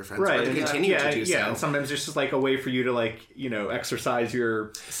with one of your friends, or to continue to do so. Yeah, and sometimes it's just like a way for you to exercise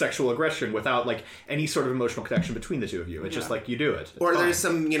your sexual aggression without like any sort of emotional connection between the two of you. It's just like you do it. It's or fine. there's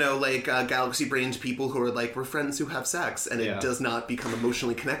some, galaxy-brained people who are like, we're friends who have sex, and it does not become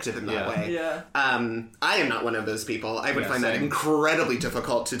emotionally connected in that way. Yeah. I am not one of those people. I would find that same. incredibly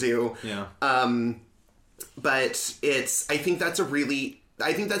difficult to do. Yeah. But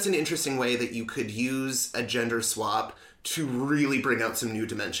I think that's an interesting way that you could use a gender swap to really bring out some new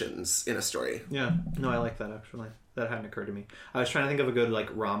dimensions in a story. Yeah. No, I like that, actually. That hadn't occurred to me. I was trying to think of a good like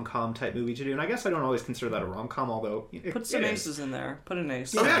rom-com type movie to do, and I guess I don't always consider that a rom-com, although Put some aces in there. Put an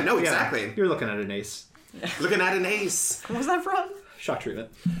ace. Oh yeah, no, exactly. You're looking at an ace. Looking at an ace. What was that from? Shock treatment.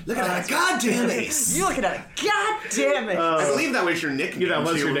 Look at that goddamn ace. You looking at it? God damn it! I believe that was your nickname. Yeah, that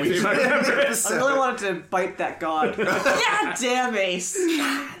was too, your when we nickname. I did that remember it. episode. I really wanted to bite that god. God damn ace!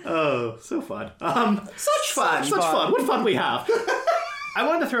 Oh, so fun. Such fun. Such fun. What fun we have. I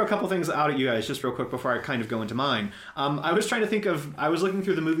wanted to throw a couple things out at you guys just real quick before I kind of go into mine. I was looking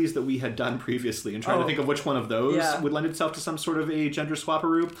through the movies that we had done previously and trying to think of which one of those would lend itself to some sort of a gender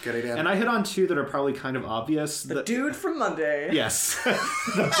swap-a-roop. Good idea. And I hit on two that are probably kind of obvious. The dude from Monday. Yes.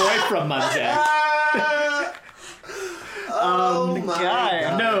 The boy from Monday. Oh my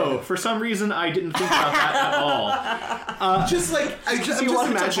God. No, for some reason I didn't think about that at all. Just like, I'm just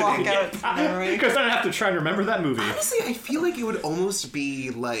wanted to block imagining. out memory. Because I don't have to try and remember that movie. Honestly, I feel like it would almost be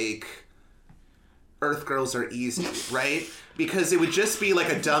like Earth Girls Are Easy, right? Because it would just be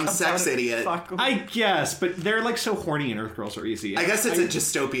like a dumb sex idiot. Fuck. I guess, but they're like so horny in Earth Girls Are Easy. I guess it's a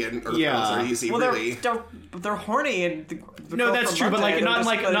dystopian Earth Girls Are Easy, Well, really. they're horny and No, that's true, but like not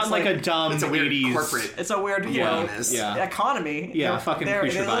like a dumb It's a weird 80s corporate. It's a weird economy. Yeah, They're- fucking they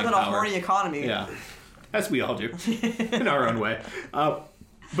creature live in vibe a power. horny economy. Yeah, as we all do in our own way.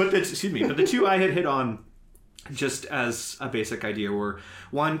 But the two I had hit on just as a basic idea were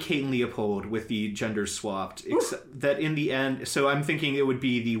one, Kate and Leopold with the genders swapped, except that in the end, so I'm thinking it would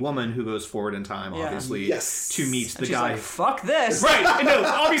be the woman who goes forward in time, obviously, to meet the And she's guy. like, fuck this. Right, no,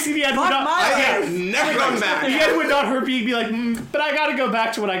 obviously the end would not. my I am never going back. The end would not her be like, but I gotta go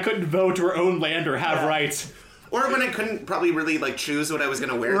back to when I couldn't vote or own land or have rights. Or when I couldn't probably really like choose what I was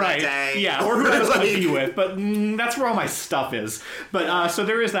going to wear that day. Yeah, or who I was going to be with. But that's where all my stuff is. But so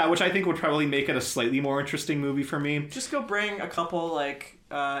there is that, which I think would probably make it a slightly more interesting movie for me. Just go bring a couple like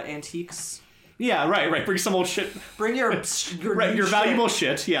antiques. Yeah, right. Bring some old shit. Bring your Your valuable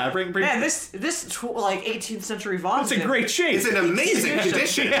shit. Yeah, bring. Man, this like 18th century Vaughn. It's in great shape. It's an amazing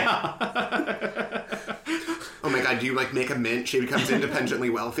condition. Yeah. Oh my God, do you like make a mint? She becomes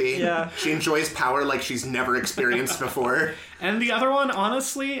independently wealthy. Yeah. She enjoys power like she's never experienced before. And the other one,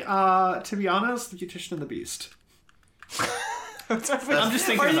 honestly, to be honest, The Beautician and the Beast. I'm just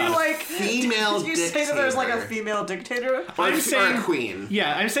thinking Are you about it. like Female Did you say that there's like a dictator. female dictator? I'm Or saying a queen.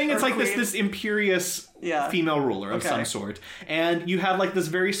 Yeah, I'm saying it's Or like queen. this imperious female ruler of some sort, and you have like this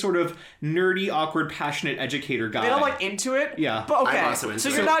very sort of nerdy, awkward, passionate educator guy. They don't like into it. Yeah. But okay. I'm also into so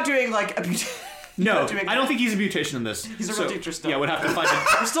it. you're not doing like a No, doing I don't think he's a beautician in this. He's a real teacher still. Yeah, would have to find.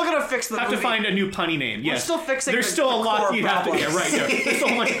 We're still gonna fix the Have movie. to find a new punny name. Yes. still fixing There's the- still the a lot core you'd have to. Yeah, problems. right. No, there's so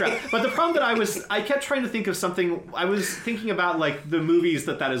much crap. But the problem that I kept trying to think of something. I was thinking about like the movies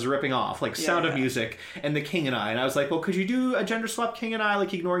that is ripping off, like Sound of Music and The King and I. And I was like, well, could you do a gender swap King and I,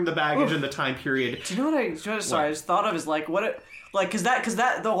 like ignoring the baggage and the time period? Do you know what I just thought of is like what it like because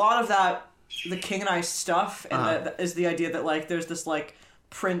that a lot of that the King and I stuff and that is the idea that like there's this like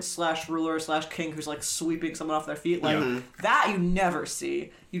prince / ruler / king who's like sweeping someone off their feet like that you never see.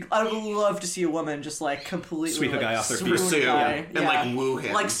 I would love to see a woman just like completely Sweep a like, guy off their feet. swoon a Pursue guy. and like woo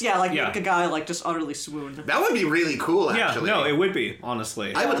him. like make a guy like just utterly swooned. That would be really cool, Yeah, actually. no, it would be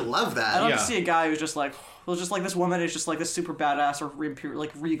honestly. I would love that. I'd love Yeah. to see a guy who's just like Well, just like this woman is just like this super badass or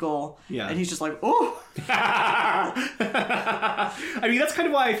like regal. Yeah. And he's just like, oh. I mean, that's kind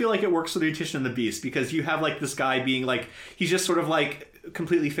of why I feel like it works with Beauty and the Beast, because you have like this guy being like, he's just sort of like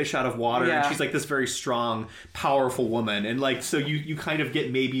completely fish out of water, Yeah. and she's like this very strong, powerful woman, and like so you kind of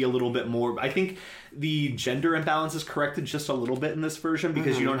get maybe a little bit more. I think the gender imbalance is corrected just a little bit in this version,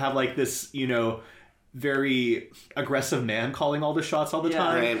 because you don't have like this, you know, very aggressive man calling all the shots all the Yeah.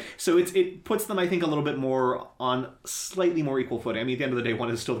 time. Right. So it puts them, I think, a little bit more on slightly more equal footing. I mean, at the end of the day, one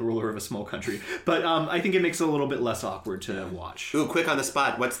is still the ruler of a small country, but I think it makes it a little bit less awkward to watch. Ooh, quick on the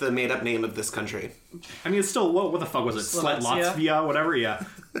spot. What's the made-up name of this country? I mean, it's still what the fuck was it? Slovakia? Latvia, whatever. Yeah.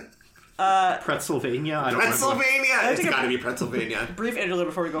 Pennsylvania. I don't remember. Pennsylvania! It's think gotta be Pennsylvania. Brief interlude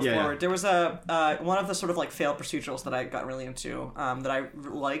before we go Yeah, forward. yeah. There was a one of the sort of like failed procedurals that I got really into that I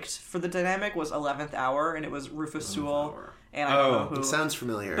liked for the dynamic was 11th Hour, and it was Rufus Sewell and I don't know who. It sounds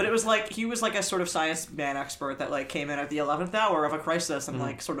familiar. But it was like he was like a sort of science man expert that like came in at the 11th hour of a crisis and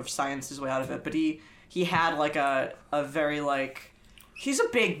like sort of scienced his way out of it. But he had like a very like, he's a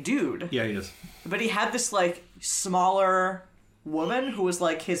big dude. Yeah, he is. But he had this like smaller woman who was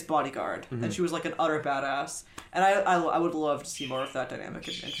like his bodyguard, and she was like an utter badass. And I would love to see more of that dynamic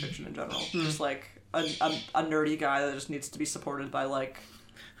in fiction in general. Just like a nerdy guy that just needs to be supported by like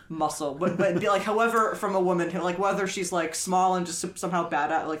muscle, but be like, however, from a woman who like whether she's like small and just somehow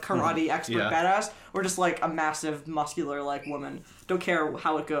badass, like karate expert Yeah. badass, or just like a massive muscular like woman. Don't care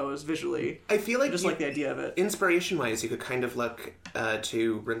how it goes visually. I feel like Just like the idea of it. inspiration-wise, you could kind of look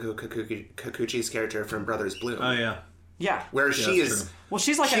to Rinko Kikuchi's character from Brothers Bloom. Oh yeah. Yeah. Where she that's is... true. Well,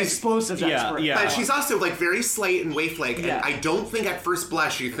 she's like an She's- explosives yeah, expert. yeah. But she's also like very slight and waif-like, Yeah. and I don't think at first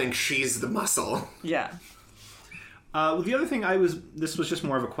blush you think she's the muscle. Yeah. Well, the other thing this was just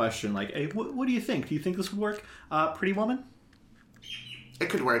more of a question. Like, hey, what do you think? Do you think this would work? Pretty Woman? It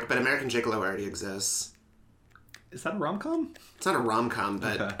could work, but American Gigolo already exists. Is that a rom-com? It's not a rom-com,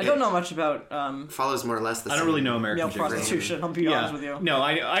 but Okay. I don't know much about follows more or less the I same. don't really know American male Gigolo. prostitution. I'll be honest with you. No,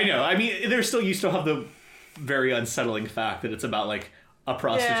 I know. I mean, you still have the very unsettling fact that it's about like a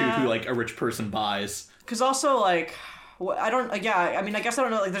prostitute Yeah. who like a rich person buys. Because also, like, I don't. Yeah, I mean, I guess I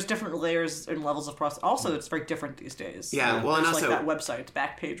don't know. Like, there's different layers and levels of prostitution. Also, it's very different these days. Yeah, well, and There's, also... like that website,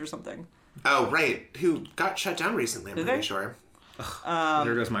 Backpage or something. Oh, right. Who got shut down recently, I'm Did pretty they? sure.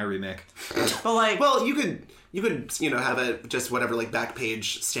 There goes my remake. But like, Well, you could have a just whatever like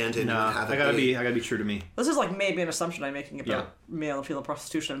Backpage stand-in. No, and have I it gotta be true to me. this is like maybe an assumption I'm making about Yeah. male and female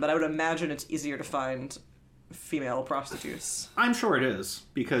prostitution, but I would imagine it's easier to find female prostitutes. I'm sure it is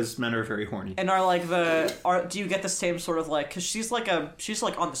because men are very horny. And do you get the same sort of like, because she's like on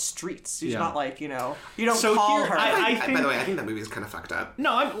the streets. She's Yeah. not like, you don't So call here, her. I think. By the way, I think that movie is kind of fucked up.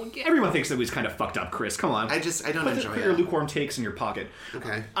 No, everyone thinks that was kind of fucked up, Chris. Come on. I don't enjoy Put your it. lukewarm takes in your pocket.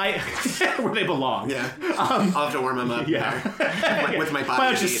 Okay. Where they belong. Yeah. I'll have to warm them up. Yeah. With my Why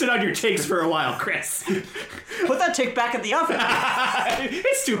body. don't you sit on your takes for a while, Chris? Put that take back in the oven.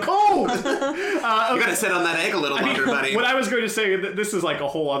 It's too cold. You gotta sit on that egg a little longer, buddy. What I was going to say, this is like a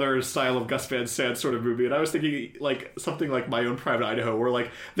whole other style of Gus Van Sant sort of movie, and I was thinking like something like My Own Private Idaho, where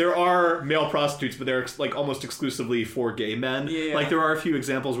like there are male prostitutes, but they're like almost exclusively for gay men. Yeah. Like there are a few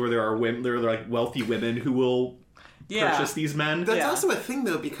examples where there are women, there are like wealthy women who will purchase these men. That's Yeah. also a thing,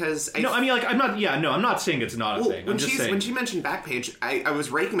 though, because I'm not saying it's not a thing. I'm just saying. when she mentioned Backpage, I was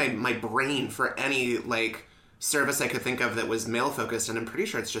raking my brain for any like service I could think of that was male focused, and I'm pretty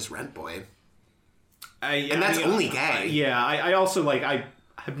sure it's just Rent Boy. And that's only gay. I also like I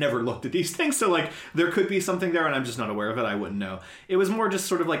have never looked at these things, so like there could be something there, and I'm just not aware of it. I wouldn't know. It was more just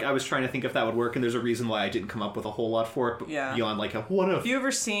sort of like I was trying to think if that would work, and there's a reason why I didn't come up with a whole lot for it. But Yeah. beyond like a what if? Have you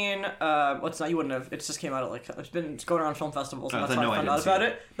ever seen, you wouldn't have, it just came out at like, it's going around film festivals, and Oh, that's then how no, I I found didn't out see about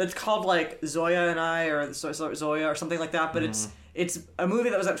it. it. But it's called like Zoya and I, or Zoya, or something like that, but it's a movie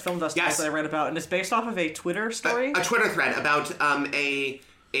that was at film festivals Yes. that I read about, and it's based off of a Twitter story. A Twitter thread about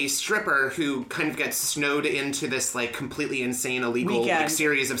a stripper who kind of gets snowed into this like completely insane illegal Weekend. like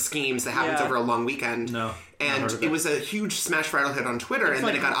series of schemes that happens Yeah. over a long weekend. No, not And heard of it it. was a huge smash viral hit on Twitter, and then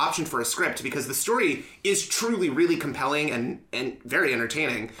like- it got optioned for a script because the story is truly really compelling and very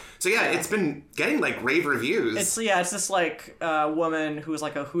entertaining. So yeah, it's been getting like rave reviews. It's this like woman who was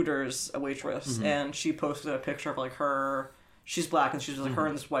like a Hooters waitress, and she posted a picture of like her. She's black, and she's like her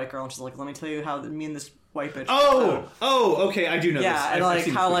and this white girl, and she's like, "Let me tell you how me and this white bitch. Okay, I do know this. Yeah, and I've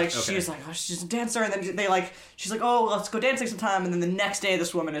seen how the tweet. she's like, oh, she's a dancer, and then she's like, oh, let's go dancing sometime, and then the next day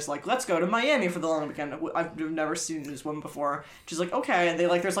this woman is like, let's go to Miami for the long weekend. I've never seen this woman before. She's like, okay,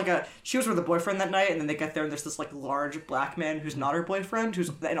 and she was with a boyfriend that night, and then they get there and there's this like large black man who's not her boyfriend,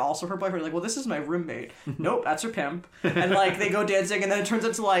 and also her boyfriend. Like, well, this is my roommate. Nope, that's her pimp. And like they go dancing, and then it turns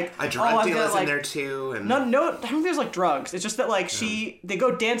into like a drug deal is in there too. And no, I don't think there's like drugs. It's just that like they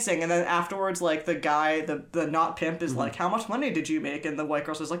go dancing, and then afterwards like the guy, the not pimp is like, how much money did you make? And the white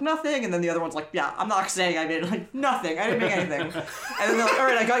girl says like, nothing. And then the other one's like, yeah, I'm not saying I made like nothing. I didn't make anything. And then they're like, all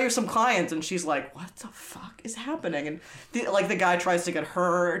right, I got you some clients. And she's like, what the fuck is happening? And the guy tries to get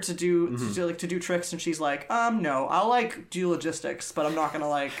her to do tricks, and she's like, no, I'll like do logistics, but I'm not gonna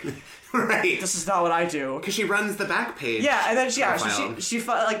like right. This is not what I do. Because she runs the back page. Yeah, and then she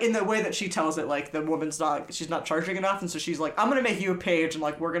like in the way that she tells it, like the woman's she's not charging enough, and so she's like, I'm gonna make you a page, and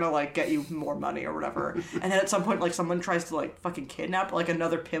like we're gonna like get you more money or whatever. And then at some point, like someone tries to like fucking kidnap, like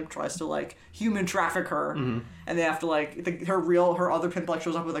another pimp tries to like human traffic her, and they have to like her other pimp like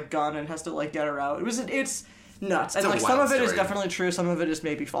shows up with a gun and has to like get her out. It's nuts, and like some of it is definitely true, some of it is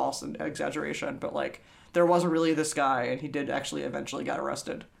maybe false and exaggeration, but like there wasn't really this guy, and he did actually eventually get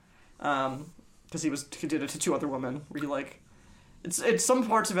arrested. Because he did it to two other women. Where he like, it's some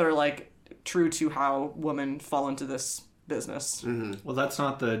parts of it are like true to how women fall into this business. Mm-hmm. Well, that's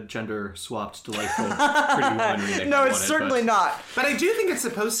not the gender swapped delightful Pretty Woman remake. No, it's certainly not. But I do think it's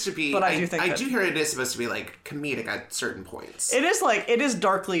supposed to be. But I do hear it is supposed to be like comedic at certain points. It is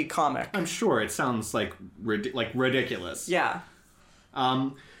darkly comic. I'm sure it sounds like ridiculous. Yeah.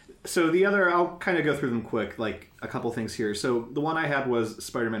 So the other, I'll kind of go through them quick, like a couple things here. So the one I had was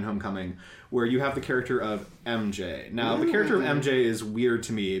Spider-Man Homecoming, where you have the character of MJ. Now, the character of MJ is weird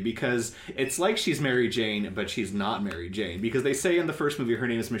to me because it's like she's Mary Jane, but she's not Mary Jane. Because they say in the first movie her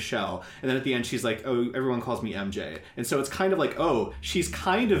name is Michelle, and then at the end she's like, oh, everyone calls me MJ. And so it's kind of like, oh, she's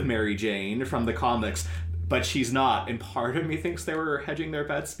kind of Mary Jane from the comics, but she's not. And part of me thinks they were hedging their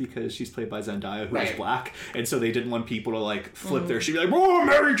bets because she's played by Zendaya, who is black. And so they didn't want people to like flip their shit. Be like, oh,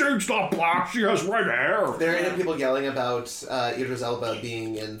 Mary Jane's not black. She has red hair. There are people yelling about Idris Elba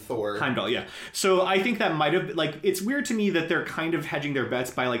being in Thor. Heimdall, yeah. So I think that might have, like, it's weird to me that they're kind of hedging their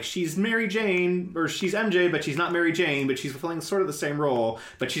bets by like, she's Mary Jane, or she's MJ, but she's not Mary Jane, but she's fulfilling sort of the same role,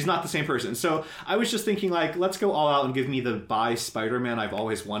 but she's not the same person. So I was just thinking like, let's go all out and give me the bi Spider-Man I've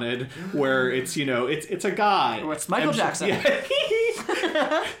always wanted, where it's, you know, it's a guy. Or it's Michael Jackson. Yeah.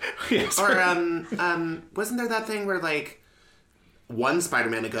 Yes. Or wasn't there that thing where like one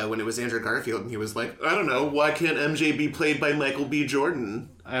Spider-Man ago when it was Andrew Garfield and he was like, I don't know, why can't MJ be played by Michael B.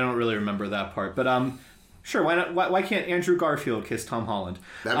 Jordan? I don't really remember that part, but sure, why not? Why can't Andrew Garfield kiss Tom Holland?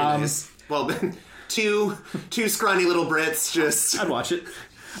 That'd be nice. Well, two scrawny little Brits just. I'd watch it.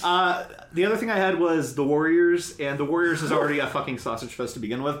 The other thing I had was The Warriors, and The Warriors is already a fucking sausage fest to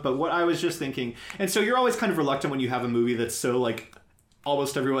begin with, but what I was just thinking, and so you're always kind of reluctant when you have a movie that's so, like,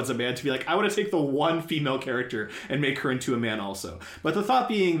 almost everyone's a man, to be like, I want to take the one female character and make her into a man also. But the thought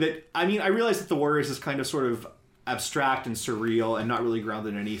being that, I mean, I realize that The Warriors is kind of sort of abstract and surreal and not really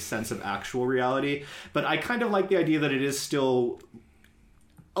grounded in any sense of actual reality, but I kind of like the idea that it is still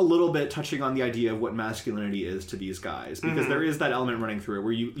a little bit touching on the idea of what masculinity is to these guys, because there is that element running through it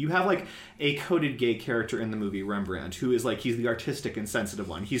where you have like a coded gay character in the movie, Rembrandt, who is like, he's the artistic and sensitive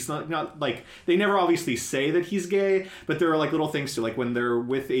one. He's not like, they never obviously say that he's gay, but there are like little things to, like, when they're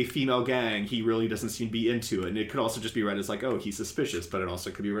with a female gang, he really doesn't seem to be into it. And it could also just be read as like, oh, he's suspicious, but it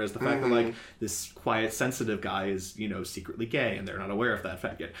also could be read as the fact that like this quiet, sensitive guy is, you know, secretly gay and they're not aware of that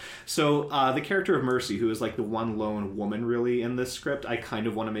fact yet. So the character of Mercy, who is like the one lone woman really in this script, I kind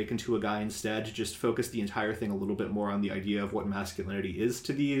of want to make into a guy instead, to just focus the entire thing a little bit more on the idea of what masculinity is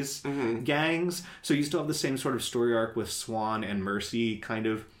to these gangs. So you still have the same sort of story arc with Swan and Mercy, kind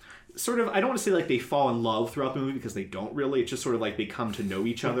of, sort of, I don't want to say like they fall in love throughout the movie, because they don't really. It's just sort of like they come to know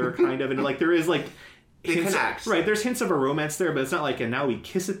each other, kind of, and like there is like hints, right, there's hints of a romance there, but it's not like, and now we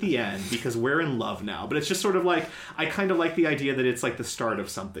kiss at the end because we're in love now. But it's just sort of like, I kind of like the idea that it's like the start of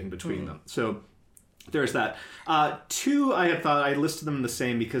something between them. So there's that. Two, I had thought I listed them the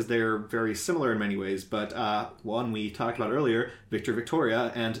same because they're very similar in many ways, but one we talked about earlier, Victor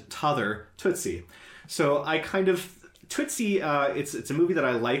Victoria, and t'other, Tootsie. So I kind of, Tootsie, it's a movie that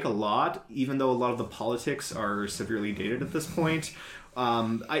I like a lot, even though a lot of the politics are severely dated at this point.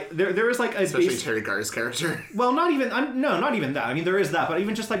 There is like a especially Terry Garr's character. Well, not even that. I mean, there is that, but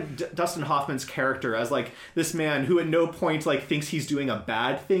even just like Dustin Hoffman's character as like this man who at no point like thinks he's doing a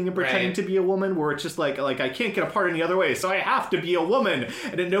bad thing and pretending to be a woman, where it's just like I can't get apart any other way, so I have to be a woman.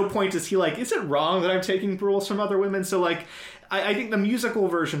 And at no point is he like, is it wrong that I'm taking rules from other women? So like, I think the musical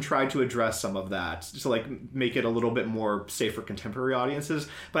version tried to address some of that to like make it a little bit more safe for contemporary audiences.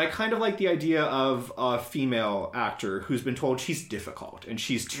 But I kind of like the idea of a female actor who's been told she's difficult and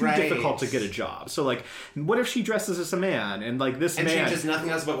she's too difficult to get a job. So like, what if she dresses as a man and like this man changes nothing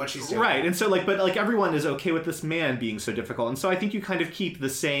else about what she's doing? Right, and so like, but like everyone is okay with this man being so difficult, and so I think you kind of keep the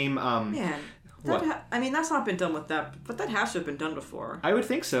same. Man. I mean, that's not been done with that, but that has to have been done before. I would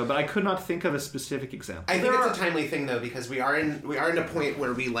think so, but I could not think of a specific example. I think it's a timely thing though, because we are in a point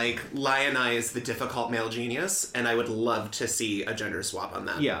where we like lionize the difficult male genius, and I would love to see a gender swap on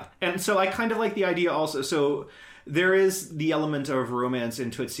that. Yeah, and so I kind of like the idea also. So there is the element of romance in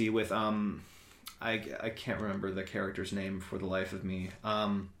Tootsie with I can't remember the character's name for the life of me.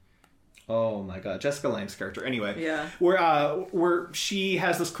 Oh my god, Jessica Lange's character. Anyway, yeah, where she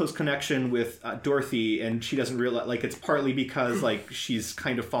has this close connection with Dorothy, and she doesn't realize, like, it's partly because like she's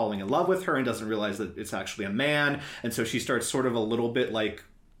kind of falling in love with her and doesn't realize that it's actually a man, and so she starts sort of a little bit like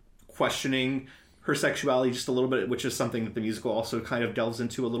questioning her sexuality just a little bit, which is something that the musical also kind of delves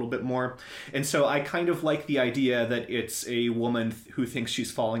into a little bit more. And so I kind of like the idea that it's a woman who thinks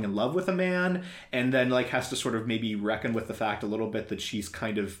she's falling in love with a man, and then like has to sort of maybe reckon with the fact a little bit that she's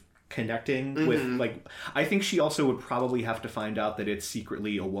kind of connecting with, like, I think she also would probably have to find out that it's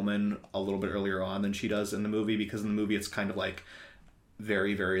secretly a woman a little bit earlier on than she does in the movie, because in the movie it's kind of like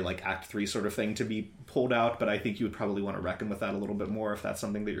very, very like Act 3 sort of thing to be pulled out, but I think you would probably want to reckon with that a little bit more if that's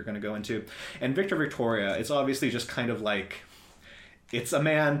something that you're going to go into. And Victor Victoria, it's obviously just kind of like, it's a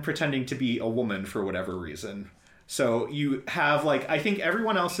man pretending to be a woman for whatever reason. So you have, like, I think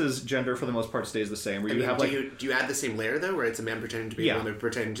everyone else's gender for the most part stays the same. Where you have, like, do you add the same layer though, where it's a man pretending to be a woman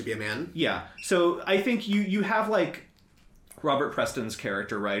pretending to be a man? Yeah. So I think you have like Robert Preston's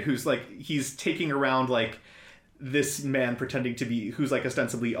character, right? Who's like, he's taking around like this man pretending to be, who's like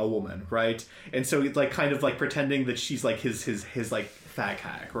ostensibly a woman, right? And so it's like kind of like pretending that she's like his like fag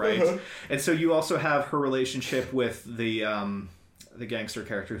hack, right? And so you also have her relationship with the gangster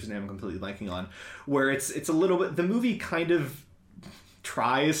character whose name I'm completely blanking on, where it's a little bit, the movie kind of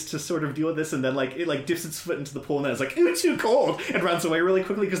tries to sort of deal with this, and then like it like dips its foot into the pool and then it's like, ooh, too cold, and runs away really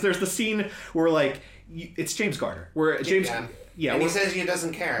quickly, because there's the scene where like it's James Garner, where James and he says he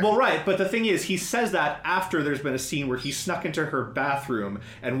doesn't care. Well, right, but the thing is, he says that after there's been a scene where he snuck into her bathroom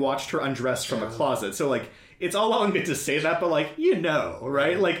and watched her undress from a closet. So like, it's all well and good to say that, but like, you know,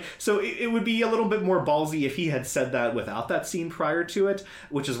 right? Like, so it would be a little bit more ballsy if he had said that without that scene prior to it,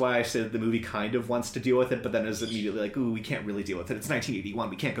 which is why I said the movie kind of wants to deal with it, but then is immediately like, ooh, we can't really deal with it. It's 1981.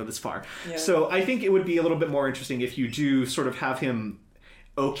 We can't go this far. Yeah. So I think it would be a little bit more interesting if you do sort of have him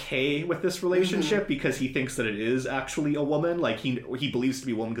okay with this relationship, because he thinks that it is actually a woman, like he believes to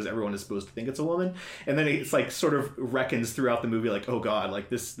be a woman because everyone is supposed to think it's a woman, and then it's like sort of reckons throughout the movie like, oh god, like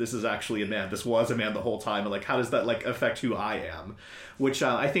this is actually a man, this was a man the whole time, and like how does that like affect who I am, which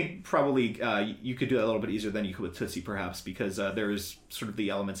I think probably you could do that a little bit easier than you could with Tootsie, perhaps, because there is sort of the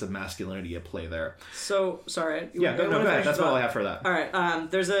elements of masculinity at play there. So sorry, go ahead, that's all I have for that. All right,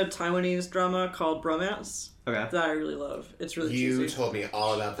 there's a Taiwanese drama called Bromance. Okay. That I really love. It's really cheesy. You told me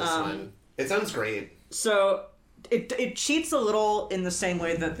all about this one. It sounds great. So it cheats a little in the same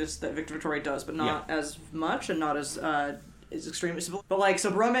way that Victor Victoria does, but not as much and not as extremely simple. But like,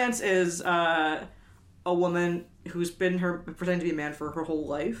 so Bromance is a woman who's been pretending to be a man for her whole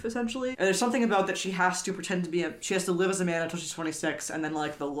life, essentially. And there's something about that she has to pretend to be she has to live as a man until she's 26, and then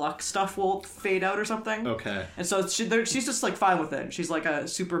like the luck stuff will fade out or something. Okay. And so she's just like fine with it. She's like a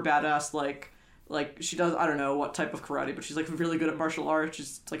super badass, like she does, I don't know what type of karate, but she's like really good at martial arts.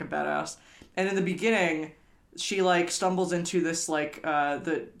 She's like a badass. And in the beginning, she like stumbles into this like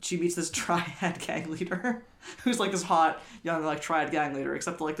she meets this triad gang leader who's like this hot young like triad gang leader,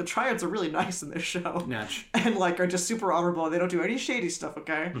 except like the triads are really nice in this show. Natch. And like are just super honorable. They don't do any shady stuff,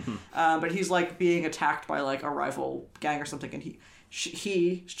 okay? But he's like being attacked by like a rival gang or something, and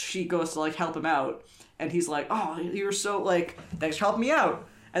she goes to like help him out, and he's like, oh, you're so like, thanks for helping me out.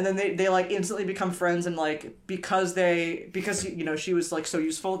 And then they like instantly become friends, and like because you know she was like so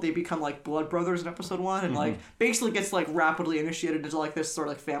useful, they become like blood brothers in episode 1, and like basically gets like rapidly initiated into like this sort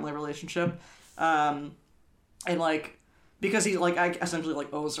of like family relationship, and like because he like essentially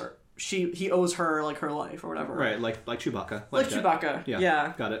like owes her, he owes her like her life or whatever, right? Like Chewbacca, like Chewbacca,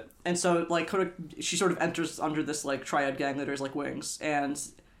 yeah, got it. And so like she sort of enters under this like triad gang leader's like wings, and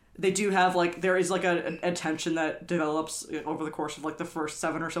they do have like, there is like a tension that develops over the course of like the first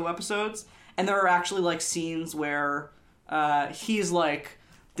 7 or so episodes, and there are actually like scenes where he's like,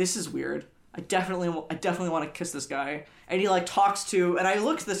 this is weird, I definitely want to kiss this guy. And he like talks to, and I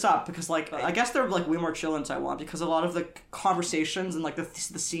looked this up because like I guess they're like way more chill in Taiwan because a lot of the conversations and like the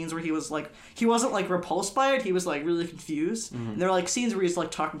scenes where he was like he wasn't like repulsed by it, he was like really confused. And there are like scenes where he's like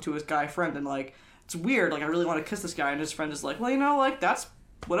talking to his guy friend and like it's weird, like I really want to kiss this guy, and his friend is like, well, you know, like that's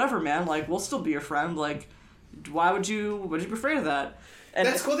whatever, man, like we'll still be your friend, like why would you be afraid of that? And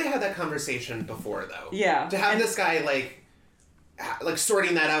that's cool they had that conversation before though. Yeah. To have this guy like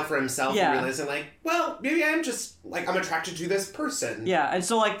sorting that out for himself and realizing like, well, maybe I'm just like I'm attracted to this person. Yeah, and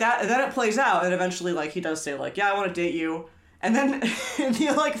so like that, and then it plays out, and eventually like he does say like, yeah, I want to date you, and then in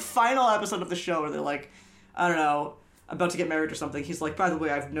the like final episode of the show where they're like, I don't know, about to get married or something, he's like, by the way,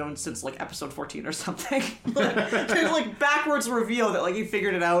 I've known since like episode 14 or something. There's like backwards reveal that like he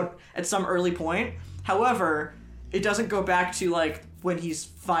figured it out at some early point. However, it doesn't go back to like when he's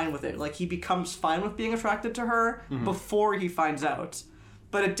fine with it. Like he becomes fine with being attracted to her before he finds out.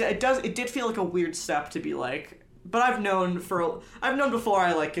 But it did feel like a weird step to be like, but I've known before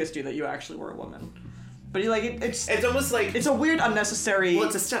I like kissed you that you actually were a woman. But it's almost like it's a weird unnecessary. Well,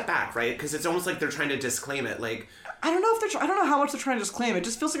 it's a step back, right? Because it's almost like they're trying to disclaim it. Like I don't know I don't know how much they're trying to disclaim it. It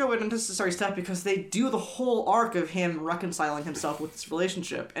just feels like a weird unnecessary step because they do the whole arc of him reconciling himself with this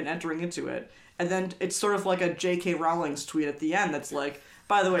relationship and entering into it. And then it's sort of like a J.K. Rowling's tweet at the end that's like,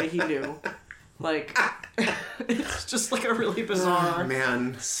 by the way, he knew. Like, it's just like a really bizarre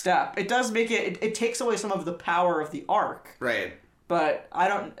step. It does make it takes away some of the power of the arc. Right. But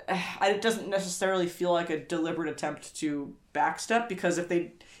it doesn't necessarily feel like a deliberate attempt to backstep because if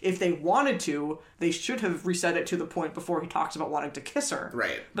they wanted to, they should have reset it to the point before he talks about wanting to kiss her.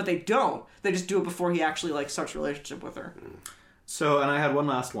 Right. But they don't. They just do it before he actually like starts a relationship with her. So, and I had one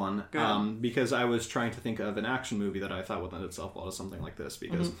last one, because I was trying to think of an action movie that I thought would lend itself well to something like this,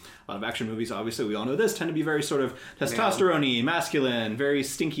 because a lot of action movies, obviously, we all know this, tend to be very sort of testosterone-y, masculine, very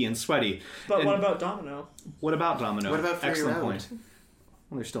stinky and sweaty. But what about Domino? What about Domino? What about Fury Excellent Road? point.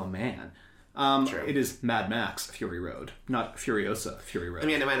 Well, there's still a man. True. It is Mad Max Fury Road, not Furiosa Fury Road. I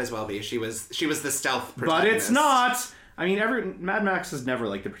mean, it might as well be. She was the stealth protagonist. But it's not! I mean, Mad Max is never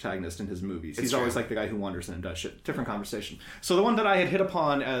like the protagonist in his movies. He's always like the guy who wanders in and does shit. Different conversation. So the one that I had hit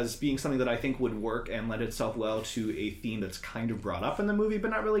upon as being something that I think would work and lend itself well to a theme that's kind of brought up in the movie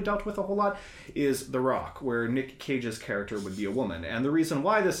but not really dealt with a whole lot is The Rock, where Nick Cage's character would be a woman. And the reason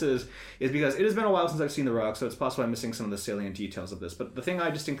why this is because it has been a while since I've seen The Rock, so it's possible I'm missing some of the salient details of this. But the thing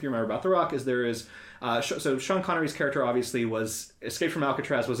I distinctly remember about The Rock is there is... so Sean Connery's character obviously was escaped from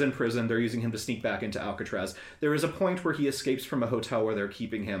Alcatraz, was in prison. They're using him to sneak back into Alcatraz. There is a point where he escapes from a hotel where they're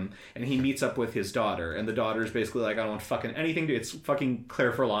keeping him, and he meets up with his daughter. And the daughter's basically like, I don't want fucking anything to... It's fucking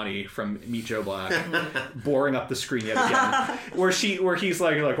Claire Forlani from Meet Joe Black, boring up the screen yet again. where he's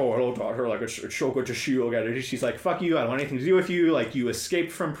like, oh, hello, daughter, like, it's so good to see you again. And she's like, fuck you, I don't want anything to do with you. Like, you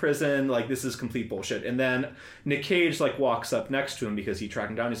escaped from prison. Like, this is complete bullshit. And then Nick Cage, like, walks up next to him because he tracked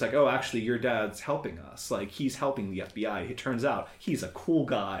him down. He's like, oh, actually, your dad's helping us. Like, he's helping the FBI. It turns out he's a cool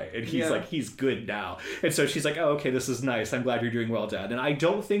guy, and he's like, he's good now. And so she's like, oh, okay, this is nice. I'm glad you're doing well, Dad. And I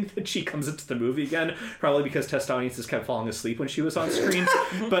don't think that she comes into the movie again, probably because Tess Daniels just kept falling asleep when she was on screen.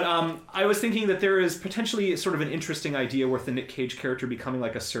 But I was thinking that there is potentially sort of an interesting idea with the Nick Cage character becoming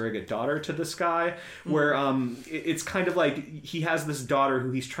like a surrogate daughter to this guy, where it's kind of like he has this daughter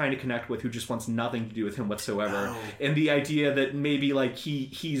who he's trying to connect with who just wants nothing to do with him whatsoever. And the idea that maybe like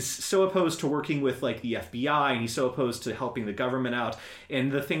he's so opposed to working with like the FBI, and he's so opposed to helping the government out,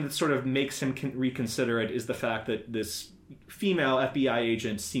 and the thing that sort of makes him reconsider it is the fact that this female FBI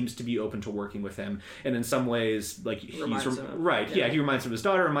agent seems to be open to working with him, and in some ways, like he reminds him of his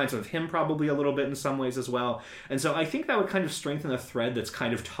daughter, reminds him of him probably a little bit in some ways as well. And so I think that would kind of strengthen a thread that's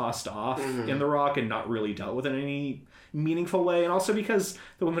kind of tossed off in The Rock and not really dealt with in any meaningful way. And also because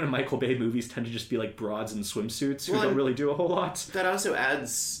the women in Michael Bay movies tend to just be like broads in swimsuits who don't really do a whole lot. That also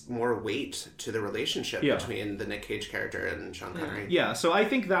adds more weight to the relationship between the Nick Cage character and Sean Connery. Yeah, so I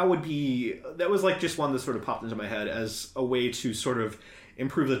think that was like just one that sort of popped into my head as a way to sort of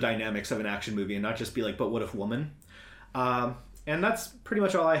improve the dynamics of an action movie and not just be like, but what if woman? And that's pretty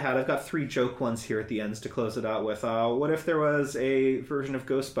much all I had. I've got 3 joke ones here at the ends to close it out with. What if there was a version of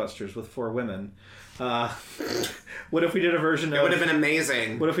Ghostbusters with 4 women? What if we did a version of... It would have been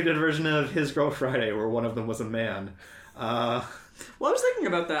amazing. What if we did a version of His Girl Friday where one of them was a man? Well, I was thinking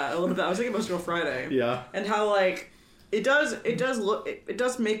about that a little bit. I was thinking about His Girl Friday. Yeah. And how, like, it does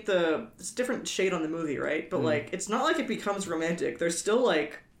make it's different shade on the movie, right? But, like, it's not like it becomes romantic. There's still,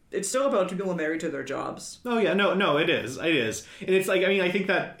 like... It's still about 2 people married to their jobs. Oh, yeah. No, it is. It is. And it's like, I mean, I think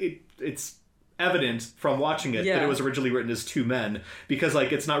that it's evident from watching it that it was originally written as 2 men, because,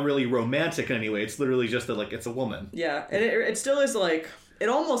 like, it's not really romantic in any way. It's literally just that, like, it's a woman. Yeah. And it still is, like... it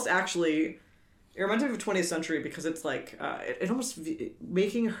almost actually, it reminds me of 20th Century because it's like, it almost,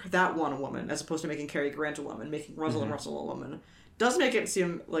 making that one a woman as opposed to making Cary Grant a woman, making Rosalind Russell a woman, does make it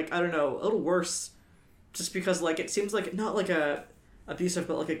seem like, I don't know, a little worse, just because like it seems like not like a abusive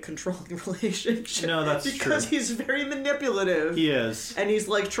but like a controlling relationship. No, that's true. Because he's very manipulative. He is. And he's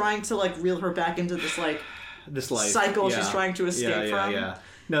like trying to like reel her back into this like This life. cycle Yeah. she's trying to escape from. Yeah.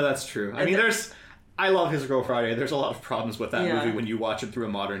 No, that's true. I mean, I love His Girl Friday. There's a lot of problems with that movie when you watch it through a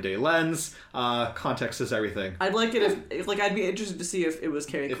modern day lens. Context is everything. I'd like it if like I'd be interested to see if it was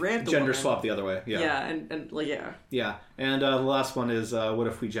Cary Grant the Gender woman. swap the other way. Yeah, and like Yeah. And the last one is what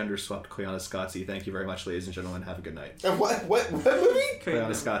if we gender swapped Cleona Scotsy? Thank you very much, ladies and gentlemen. Have a good night. What movie?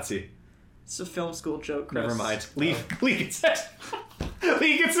 Cleona Scotsy. It's a film school joke, Chris. Never mind. Lee gets it.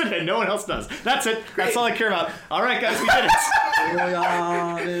 Lee gets it and no one else does. That's it. Great. That's all I care about. All right, guys, we did it. All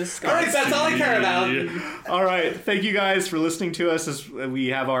right, that's all I care about. All right. Thank you guys for listening to us as we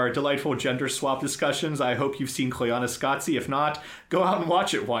have our delightful gender swap discussions. I hope you've seen Cleona Scotsy. If not, go out and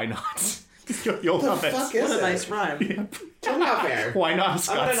watch it. Why not? You'll love it. Fuck is What a it? nice rhyme. Tell me how fair. Why not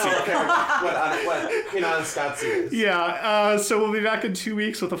I want to know Scotsy? what Cleona Scotsy is. Yeah, so we'll be back in 2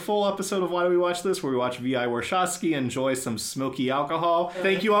 weeks with a full episode of Why Do We Watch This, where we watch V.I. Warshawski, enjoy some smoky alcohol.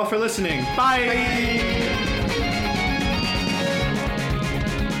 Thank you all for listening. Bye.